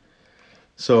Highflute.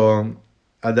 So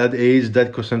at that age,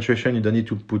 that concentration, you don't need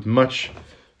to put much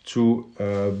to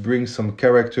bring some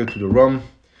character to the rum.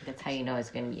 That's how you know it's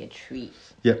going to be a treat.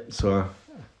 Yeah, so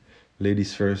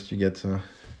ladies first, you get...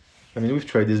 we've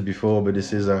tried this before, but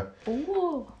this is I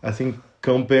think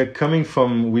coming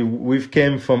from we've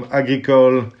came from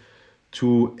Agricole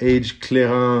to age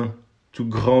Clairin to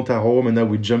Grand Arôme, and now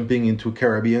we're jumping into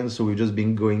Caribbean, so we've just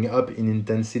been going up in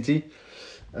intensity.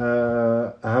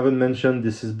 I haven't mentioned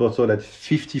this is bottled at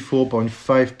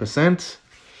 54.5%,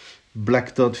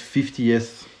 Black Dot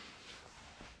 50th.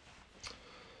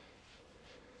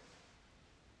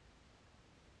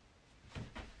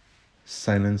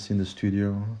 Silence in the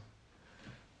studio.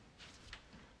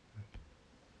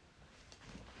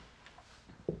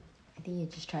 I think you're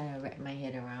just trying to wrap my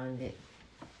head around it.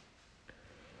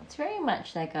 It's very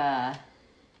much like a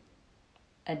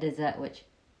dessert which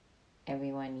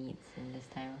everyone eats in this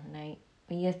time of night.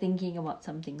 When you're thinking about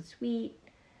something sweet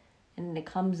and it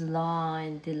comes along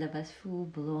and delivers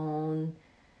full-blown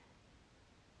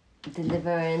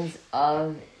deliverance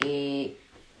of a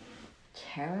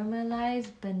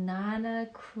caramelized banana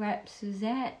crepe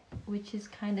Suzette, which is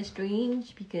kind of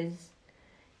strange because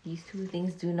these two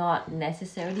things do not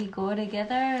necessarily go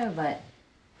together, but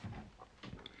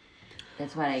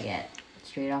that's what I get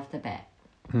straight off the bat.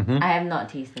 Mm-hmm. I have not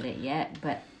tasted it yet,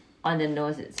 but on the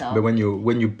nose itself. But when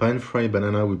you pan fry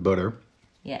banana with butter,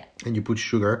 yeah, and you put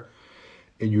sugar,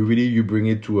 and you bring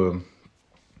it to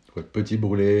a petit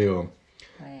brûlé, or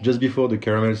just before the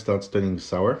caramel starts turning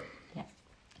sour. Yeah,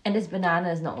 and this banana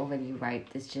is not overly ripe.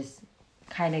 It's just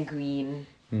kind of green.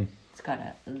 It's got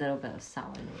a little bit of sour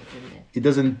note in it. It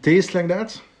doesn't taste like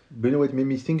that. But you know what it made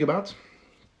me think about?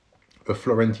 A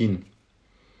Florentine.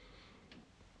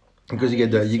 Because you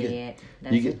get the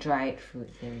dried fruit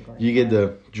thing going. You get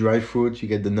the dry fruit, you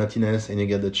get the nuttiness, and you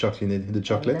get the chocolate. And the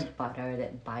butter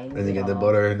that binds. And you get the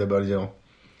butter, you know.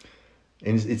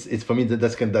 And it's for me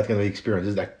that kind of experience.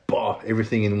 It's like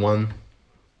everything in one.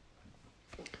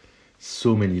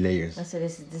 So many layers. So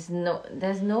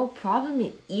there's no problem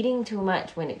in eating too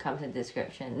much when it comes to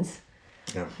descriptions.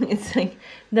 Yeah. It's like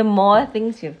the more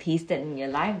things you've tasted in your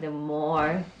life, the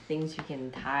more things you can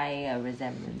tie a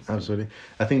resemblance to. Absolutely.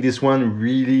 I think this one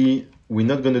really, we're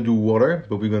not going to do water,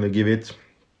 but we're going to give it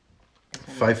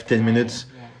 5-10 minutes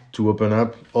to open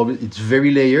up. It's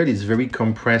very layered. It's very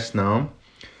compressed now.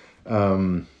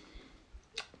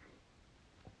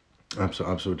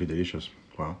 Absolutely delicious.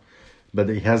 Wow. But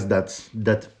it has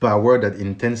that power, that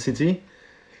intensity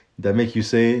that make you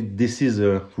say, this is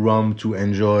a rum to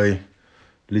enjoy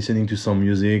listening to some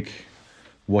music,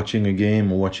 watching a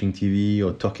game or watching TV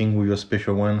or talking with your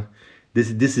special one.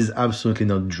 This is absolutely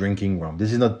not drinking rum.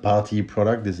 This is not party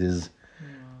product. This is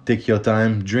take your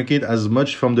time, drink it as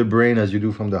much from the brain as you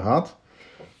do from the heart,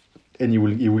 and it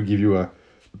will give you a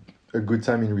good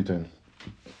time in return.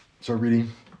 So really,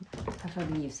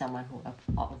 Preferably with someone who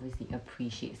obviously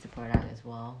appreciates the product as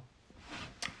well.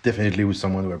 definitely with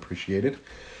someone who appreciates it.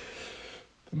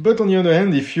 But on the other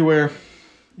hand, if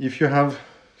you have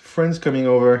friends coming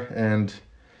over and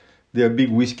they are big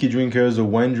whiskey drinkers or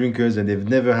wine drinkers and they've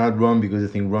never had rum because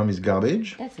they think rum is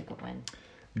garbage, That's a good one.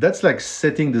 that's like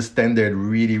setting the standard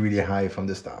really, really high from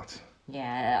the start.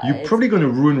 Yeah. You're probably going to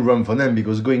ruin rum for them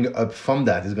because going up from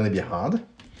that is going to be hard.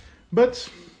 But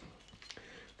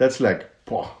that's like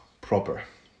proper.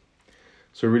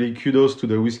 So really kudos to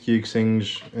the Whiskey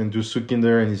Exchange and to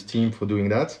Sukhinder and his team for doing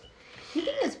that. Do you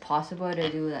think it's possible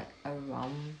to do like a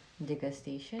rum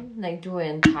degustation? Like do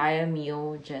an entire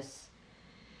meal just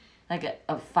like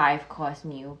a 5-course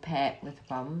meal paired with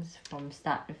rums from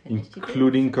start to finish?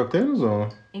 Including cocktails or?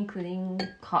 Including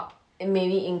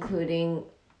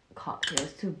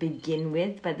cocktails to begin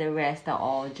with, but the rest are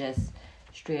all just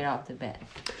straight off the bat.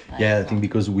 Like, Yeah, I think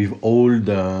because with all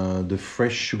the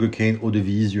fresh sugarcane eau de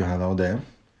vie you have out there,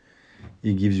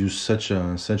 it gives you such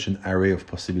an array of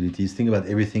possibilities. Think about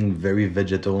everything very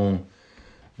vegetal,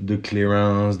 the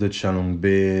Clarence, the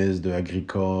Chalong-Baise, the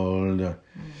Agricole.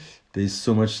 There's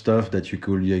so much stuff that you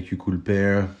could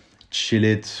pair, chill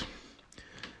it.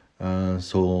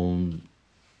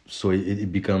 So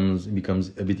it becomes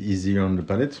a bit easier on the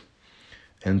palate,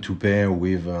 and to pair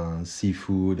with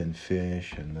seafood and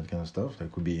fish and that kind of stuff,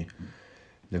 that could be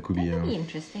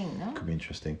interesting, no? Could be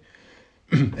interesting.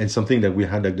 And something that we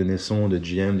had like the Naison, the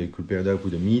GM, they could pair that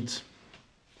with the meat.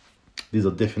 These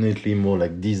are definitely more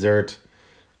like dessert,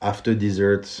 after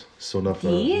dessert sort of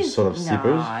sippers.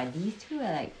 Nah, these two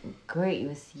are like great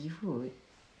with seafood.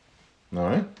 All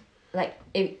right. Like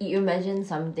if you imagine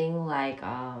something like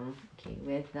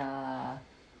with the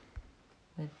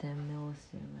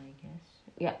Milsim, I guess.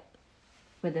 Yeah,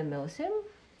 with the Milsim,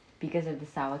 because of the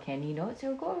sour candy notes,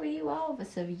 it'll go really well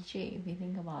with ceviche if you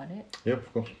think about it. Yeah,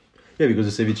 of course. Yeah,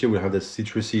 because the ceviche will have that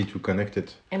citrusy to connect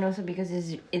it. And also because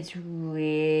it's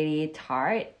really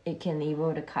tart, it can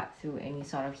able to cut through any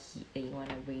sort of heat that you want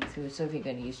to bring through. So if you're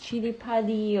going to use chili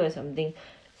padi or something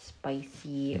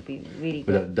spicy, it'd be really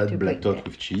good. But that black dot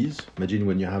with cheese, imagine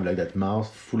when you have like that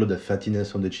mouth full of that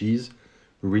fattiness on the cheese,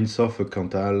 rinse off a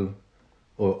Cantal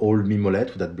or old mimolette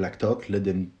with that black dot, let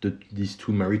these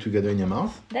two marry together in your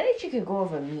mouth. That actually could go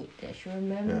with a meat dish.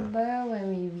 Remember when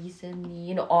we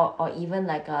recently, or even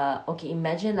like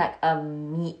imagine like a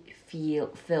meat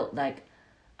filled like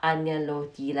onion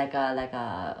roti, like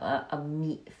a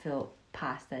meat filled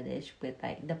pasta dish with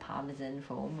like the parmesan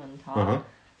foam on top. Uh-huh.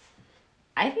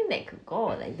 I think that could go.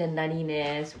 Like the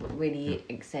nuttiness would really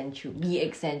be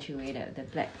accentuated. The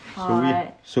black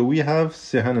part. So we have,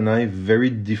 Serhan and I, very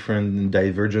different and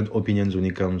divergent opinions when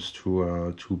it comes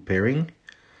to pairing.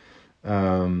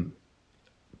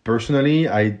 Personally,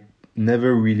 I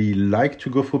never really like to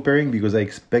go for pairing because I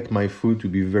expect my food to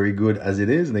be very good as it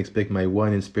is and I expect my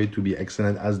wine and spirit to be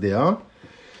excellent as they are.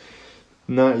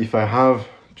 Now, if I have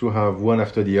to have one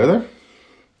after the other,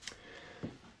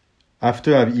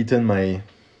 after I've eaten my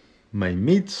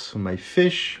meat, or my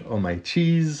fish, or my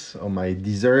cheese, or my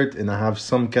dessert, and I have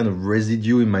some kind of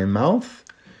residue in my mouth,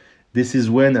 this is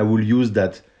when I will use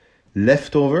that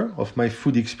leftover of my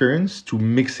food experience to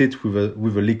mix it with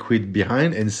a liquid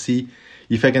behind and see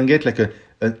if I can get like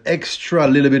an extra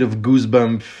little bit of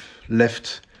goosebump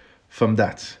left from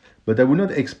that. But I would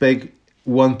not expect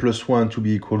 1 + 1 to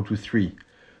be equal to 3.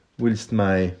 Whilst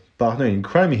my partner in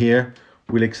crime here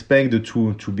will expect the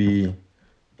two to be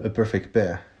a perfect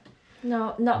pair.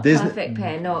 No, not perfect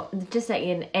pair. No, just like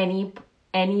in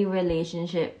any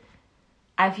relationship,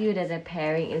 I feel that the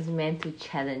pairing is meant to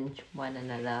challenge one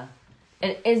another.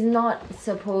 It is not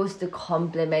supposed to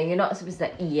complement. You're not supposed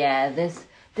to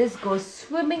this goes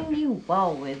swimmingly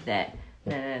well with that.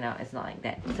 No, it's not like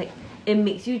that. It's like it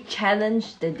makes you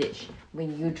challenge the dish.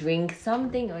 When you drink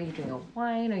something, or you drink a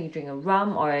wine, or you drink a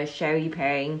rum, or a sherry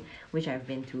pairing, which I've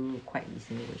been to quite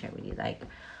recently, which I really like.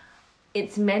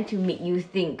 It's meant to make you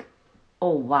think,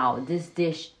 oh wow, this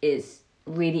dish is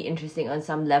really interesting on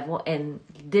some level, and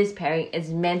this pairing is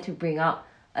meant to bring out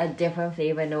a different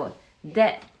flavor note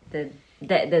that the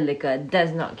liquor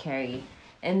does not carry.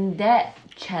 And that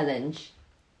challenge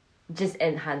just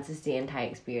enhances the entire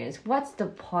experience. What's the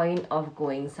point of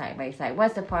going side by side?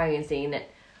 What's the point in saying that,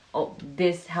 oh,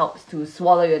 this helps to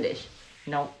swallow your dish?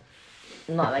 No,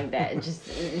 not like that. It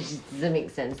just doesn't make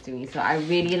sense to me. So I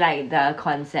really like the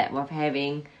concept of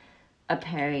having a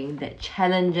pairing that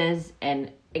challenges and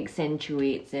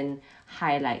accentuates and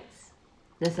highlights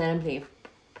the certain flavor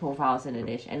profiles in the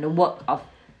dish and the work of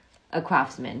a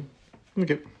craftsman.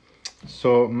 Okay.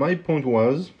 So my point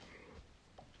was,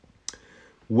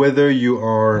 whether you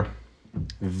are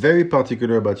very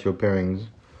particular about your pairings,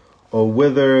 or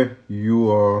whether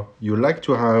you like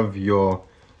to have your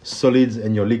solids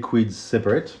and your liquids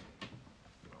separate,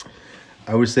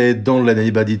 I would say don't let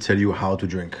anybody tell you how to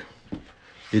drink.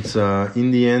 It's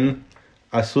in the end,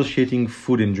 associating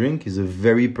food and drink is a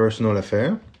very personal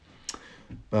affair.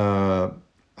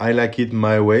 I like it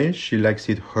my way. She likes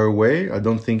it her way. I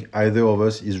don't think either of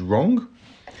us is wrong.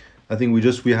 I think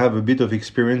we have a bit of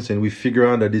experience and we figure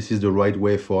out that this is the right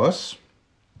way for us.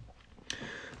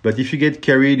 But if you get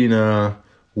carried in a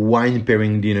wine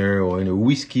pairing dinner or in a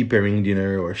whiskey pairing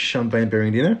dinner or a champagne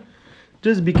pairing dinner,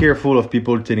 just be careful of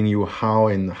people telling you how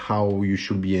you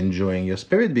should be enjoying your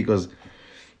spirit, because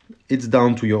it's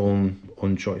down to your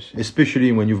own choice,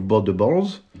 especially when you've bought the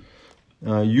bottles.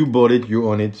 You bought it, you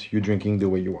own it, you're drinking the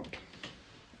way you want.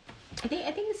 I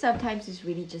think sometimes it's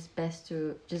really just best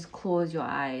to just close your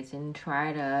eyes and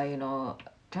try to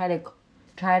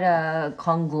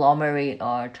conglomerate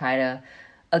or try to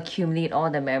accumulate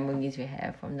all the memories we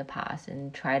have from the past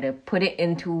and try to put it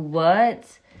into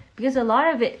words, because a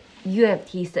lot of it you have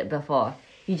tasted before,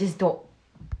 you just don't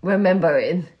remember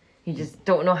it, you just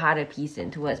don't know how to piece it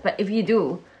into words. But if you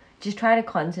do, just try to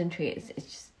concentrate. It's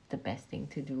just the best thing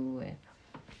to do.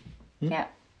 Yeah.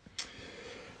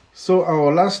 So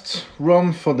our last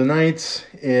rum for the night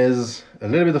is a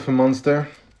little bit of a monster.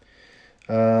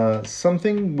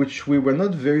 Something which we were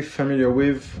not very familiar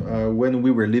with when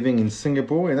we were living in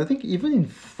Singapore, and I think even in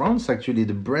France actually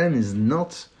the brand is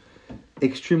not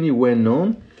extremely well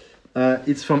known.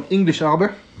 It's from English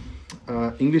Harbour.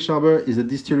 English Harbour is a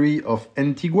distillery of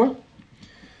Antigua.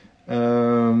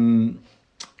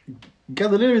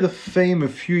 Got a little bit of fame a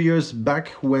few years back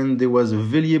when there was a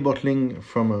Villiers bottling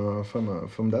from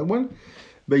that one,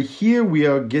 but here we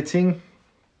are getting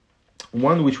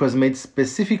one which was made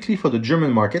specifically for the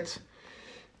German market.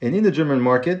 And in the German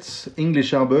market,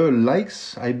 English Harbour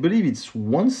likes, I believe it's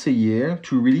once a year,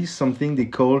 to release something they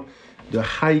call the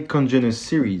High Congeners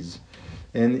series.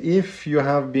 And if you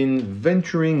have been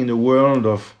venturing in the world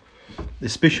of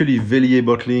especially Villiers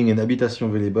bottling and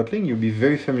Habitation Villiers bottling, you'll be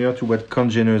very familiar to what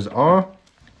congeners are.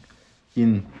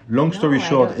 In long story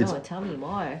short, tell me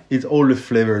more. It's all the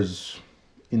flavors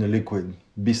in a liquid.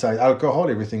 Besides alcohol,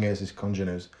 everything else is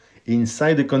congeners.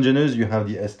 Inside the congeners, you have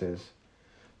the esters.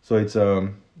 So it's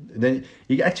then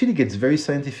it actually gets very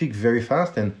scientific very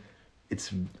fast, and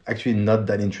it's actually not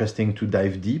that interesting to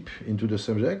dive deep into the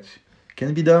subject.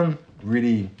 Can be done.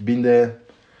 Really been there.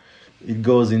 It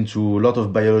goes into a lot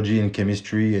of biology and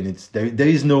chemistry, and there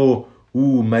is no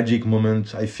magic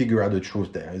moment. I figure out the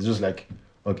truth there. It's just like,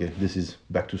 okay, this is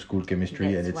back to school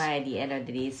chemistry. That's why at the end of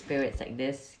the day, spirits like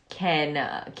this can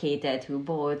cater to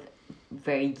both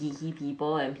very geeky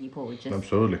people and people who just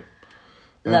absolutely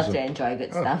love to enjoy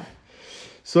good stuff.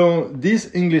 So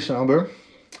this English Harbour,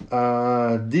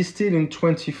 distilled in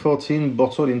 2014,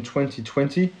 bottled in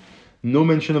 2020. No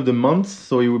mention of the month,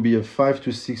 so it would be a 5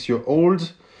 to 6 year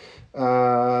old.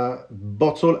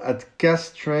 Bottled at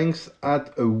cask strength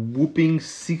at a whooping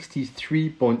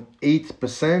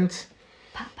 63.8%.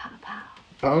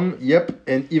 Yep,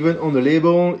 and even on the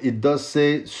label, it does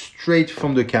say straight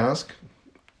from the cask.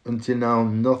 Until now,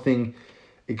 nothing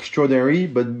extraordinary,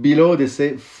 but below they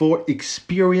say for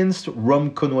experienced rum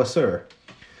connoisseur,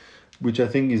 which I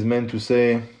think is meant to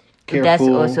say careful.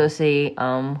 That's also say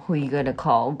who you gonna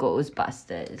call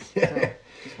Ghostbusters. So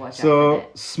just watch out for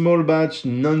that. Small batch,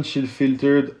 non-chill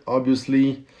filtered,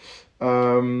 obviously.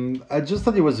 I just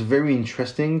thought it was very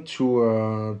interesting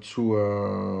to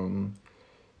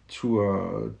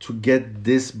get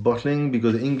this bottling,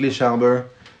 because English Harbour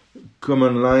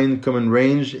common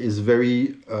range is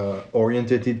very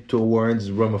oriented towards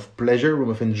rum of pleasure, rum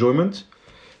of enjoyment,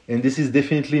 and this is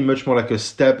definitely much more like a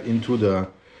step into the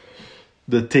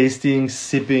tasting,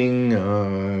 sipping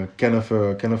kind of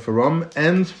a rum.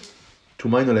 And to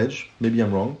my knowledge, maybe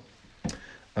I'm wrong,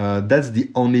 that's the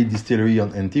only distillery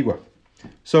on Antigua.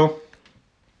 So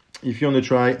if you want to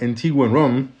try Antiguan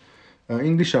rum,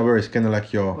 English Harbour is kind of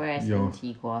like your... Where's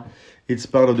Antigua? It's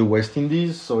part of the West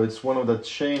Indies, so it's one of the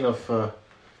chain of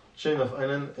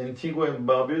island. Antigua and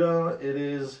Barbuda. It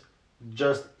is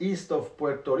just east of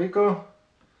Puerto Rico,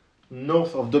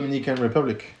 north of Dominican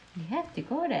Republic. You have to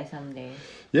go there someday.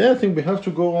 Yeah, I think we have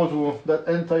to go on to that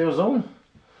entire zone,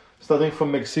 starting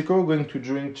from Mexico, going to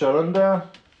drink Chalanda,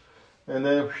 and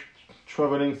then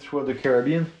traveling through the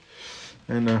Caribbean.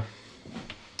 And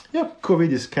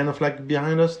COVID is kind of like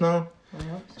behind us now. I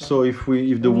hope so. So if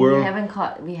the world... we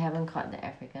haven't caught the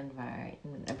African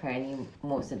variant. Apparently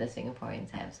most of the Singaporeans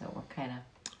have, so what kind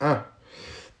of...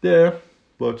 yeah,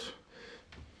 but...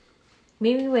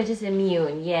 Maybe we're just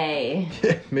immune, yay.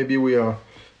 Maybe we are.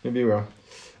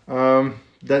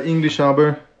 That English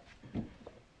Arbor,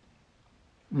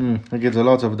 I get a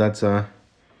lot of that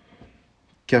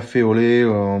cafe au lait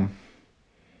or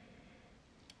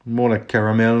more like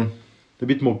caramel, a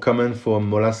bit more common for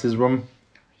molasses rum.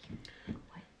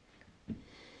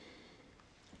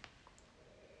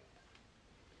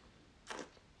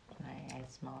 I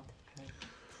smelled it.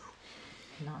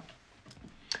 Not.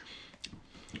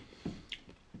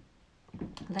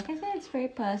 Like I said, it's very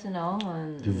personal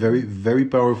and Very, very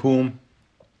powerful.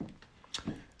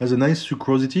 Has a nice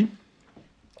sucrosity.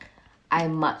 I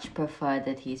much prefer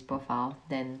the taste profile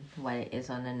than what it is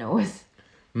on the nose.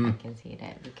 I can see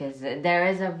that because there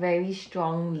is a very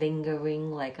strong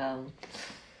lingering like a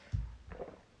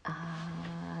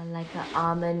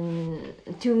almond.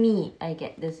 To me, I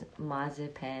get this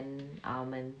marzipan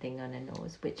almond thing on the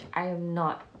nose, which I am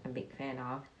not a big fan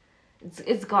of.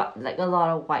 It's got like a lot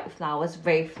of white flowers,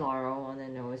 very floral on the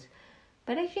nose.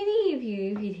 But actually, if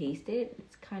you taste it,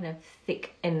 it's kind of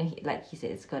thick and like he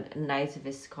said, it's got a nice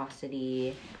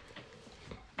viscosity.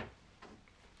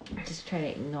 Just try to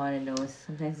ignore the nose.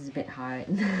 Sometimes it's a bit hard.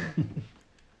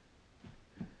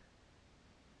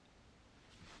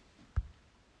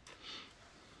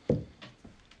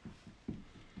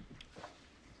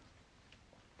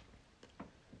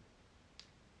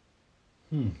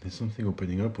 There's something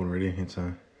opening up already. It's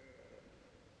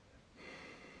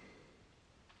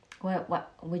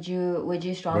What would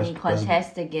you strongly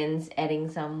contest against adding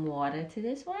some water to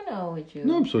this one, or would you?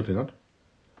 No, absolutely not.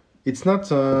 It's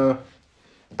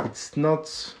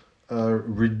not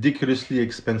ridiculously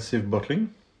expensive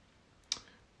bottling.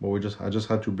 But I just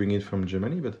had to bring it from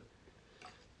Germany, but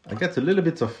I got a little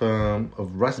bit of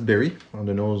raspberry on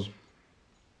the nose.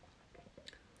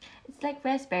 It's like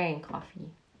raspberry and coffee.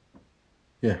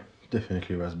 Yeah,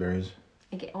 definitely raspberries.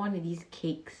 I get one of these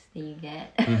cakes that you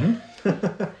get.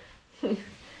 Mm-hmm.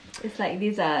 It's like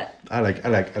these are. I like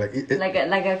it.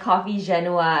 Like a coffee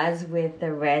genoise with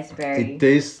the raspberry. It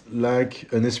tastes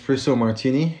like an espresso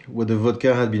martini where the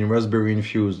vodka had been raspberry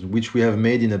infused, which we have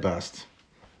made in the past.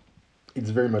 It's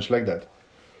very much like that.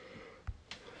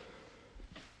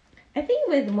 I think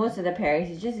with most of the pairings,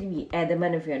 you just be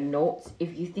adamant of your notes.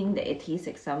 If you think that it tastes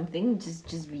like something,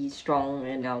 just be strong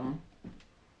and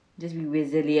just be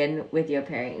resilient with your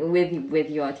pairing with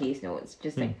your taste notes.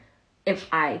 Just like if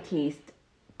I taste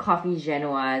coffee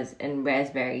genoise and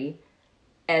raspberry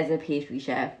as a pastry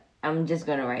chef, I'm just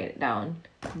gonna write it down.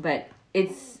 But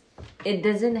it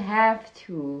doesn't have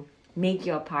to make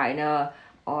your partner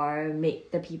or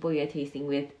make the people you're tasting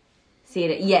with say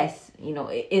that yes,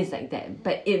 it is like that.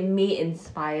 But it may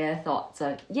inspire thoughts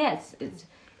of yes,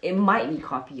 it might be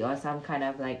coffee or some kind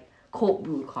of like cold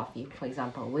brew coffee, for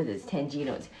example, with its tangy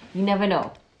notes. You never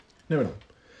know. Never know.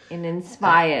 It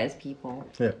inspires people.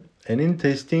 Yeah. And in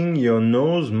tasting, your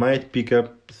nose might pick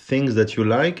up things that you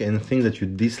like and things that you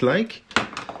dislike,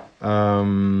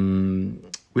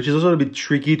 which is also a bit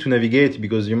tricky to navigate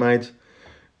because you might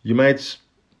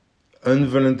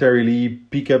involuntarily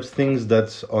pick up things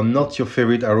that are not your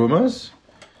favorite aromas,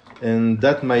 and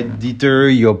that might deter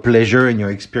your pleasure and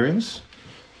your experience.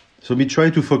 So we try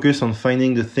to focus on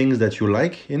finding the things that you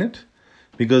like in it,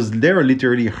 because there are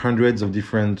literally hundreds of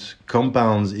different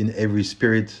compounds in every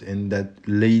spirit, and that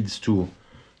leads to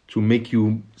make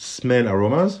you smell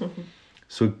aromas.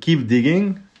 So keep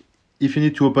digging. If you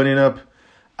need to open it up,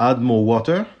 add more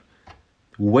water.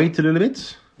 Wait a little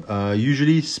bit.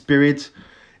 Usually spirit,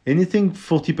 anything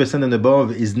 40% and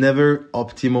above is never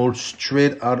optimal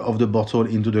straight out of the bottle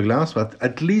into the glass, but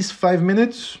at least 5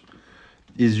 minutes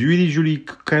is usually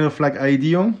kind of like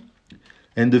ideal.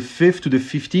 And the 5th to the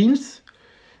 15th,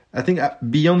 I think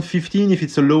beyond 15, if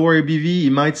it's a lower ABV, it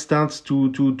might start to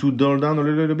dull down a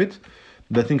little bit.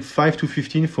 But I think 5 to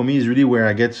 15 for me is really where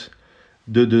I get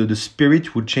the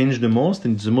spirit would change the most,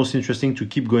 and it's the most interesting to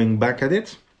keep going back at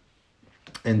it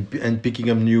and picking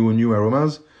up new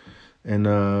aromas. And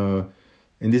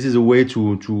this is a way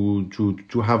to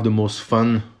have the most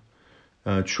fun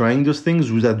trying those things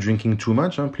without drinking too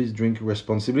much. Please drink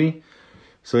responsibly.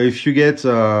 So if you get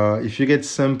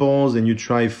samples and you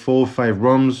try 4 or 5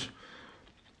 rums,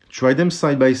 try them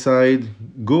side by side,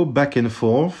 go back and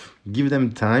forth, give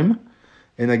them time,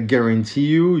 and I guarantee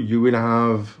you will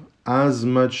have as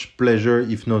much pleasure,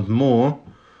 if not more,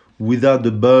 without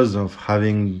the buzz of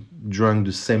having drunk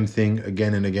the same thing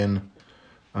again and again,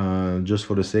 just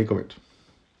for the sake of it.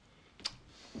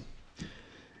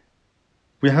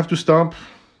 We have to stop.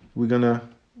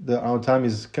 Our time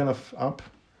is kind of up.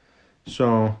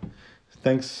 So,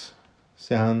 thanks,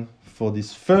 Serhan, for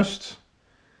this first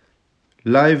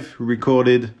live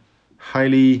recorded,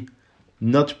 highly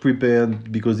not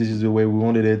prepared, because this is the way we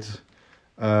wanted it,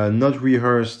 not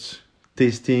rehearsed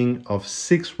tasting of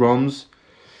 6 rums.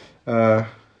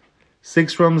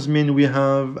 6 rums mean we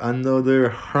have another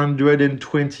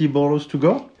 120 bottles to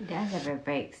go. That's a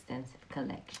very extensive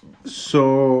collection.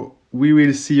 So we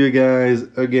will see you guys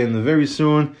again very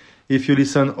soon. If you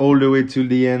listen all the way till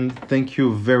the end, thank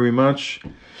you very much.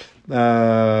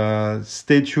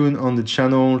 Stay tuned on the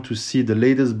channel to see the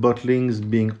latest bottlings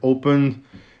being opened.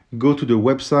 Go to the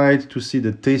website to see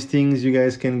the tastings you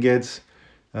guys can get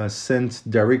sent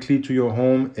directly to your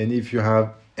home. And if you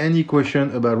have any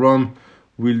question about rum,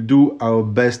 we'll do our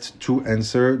best to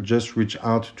answer. Just reach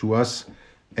out to us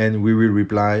and we will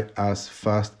reply as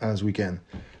fast as we can.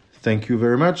 Thank you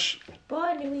very much.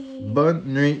 Bonne nuit. Bonne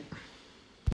nuit.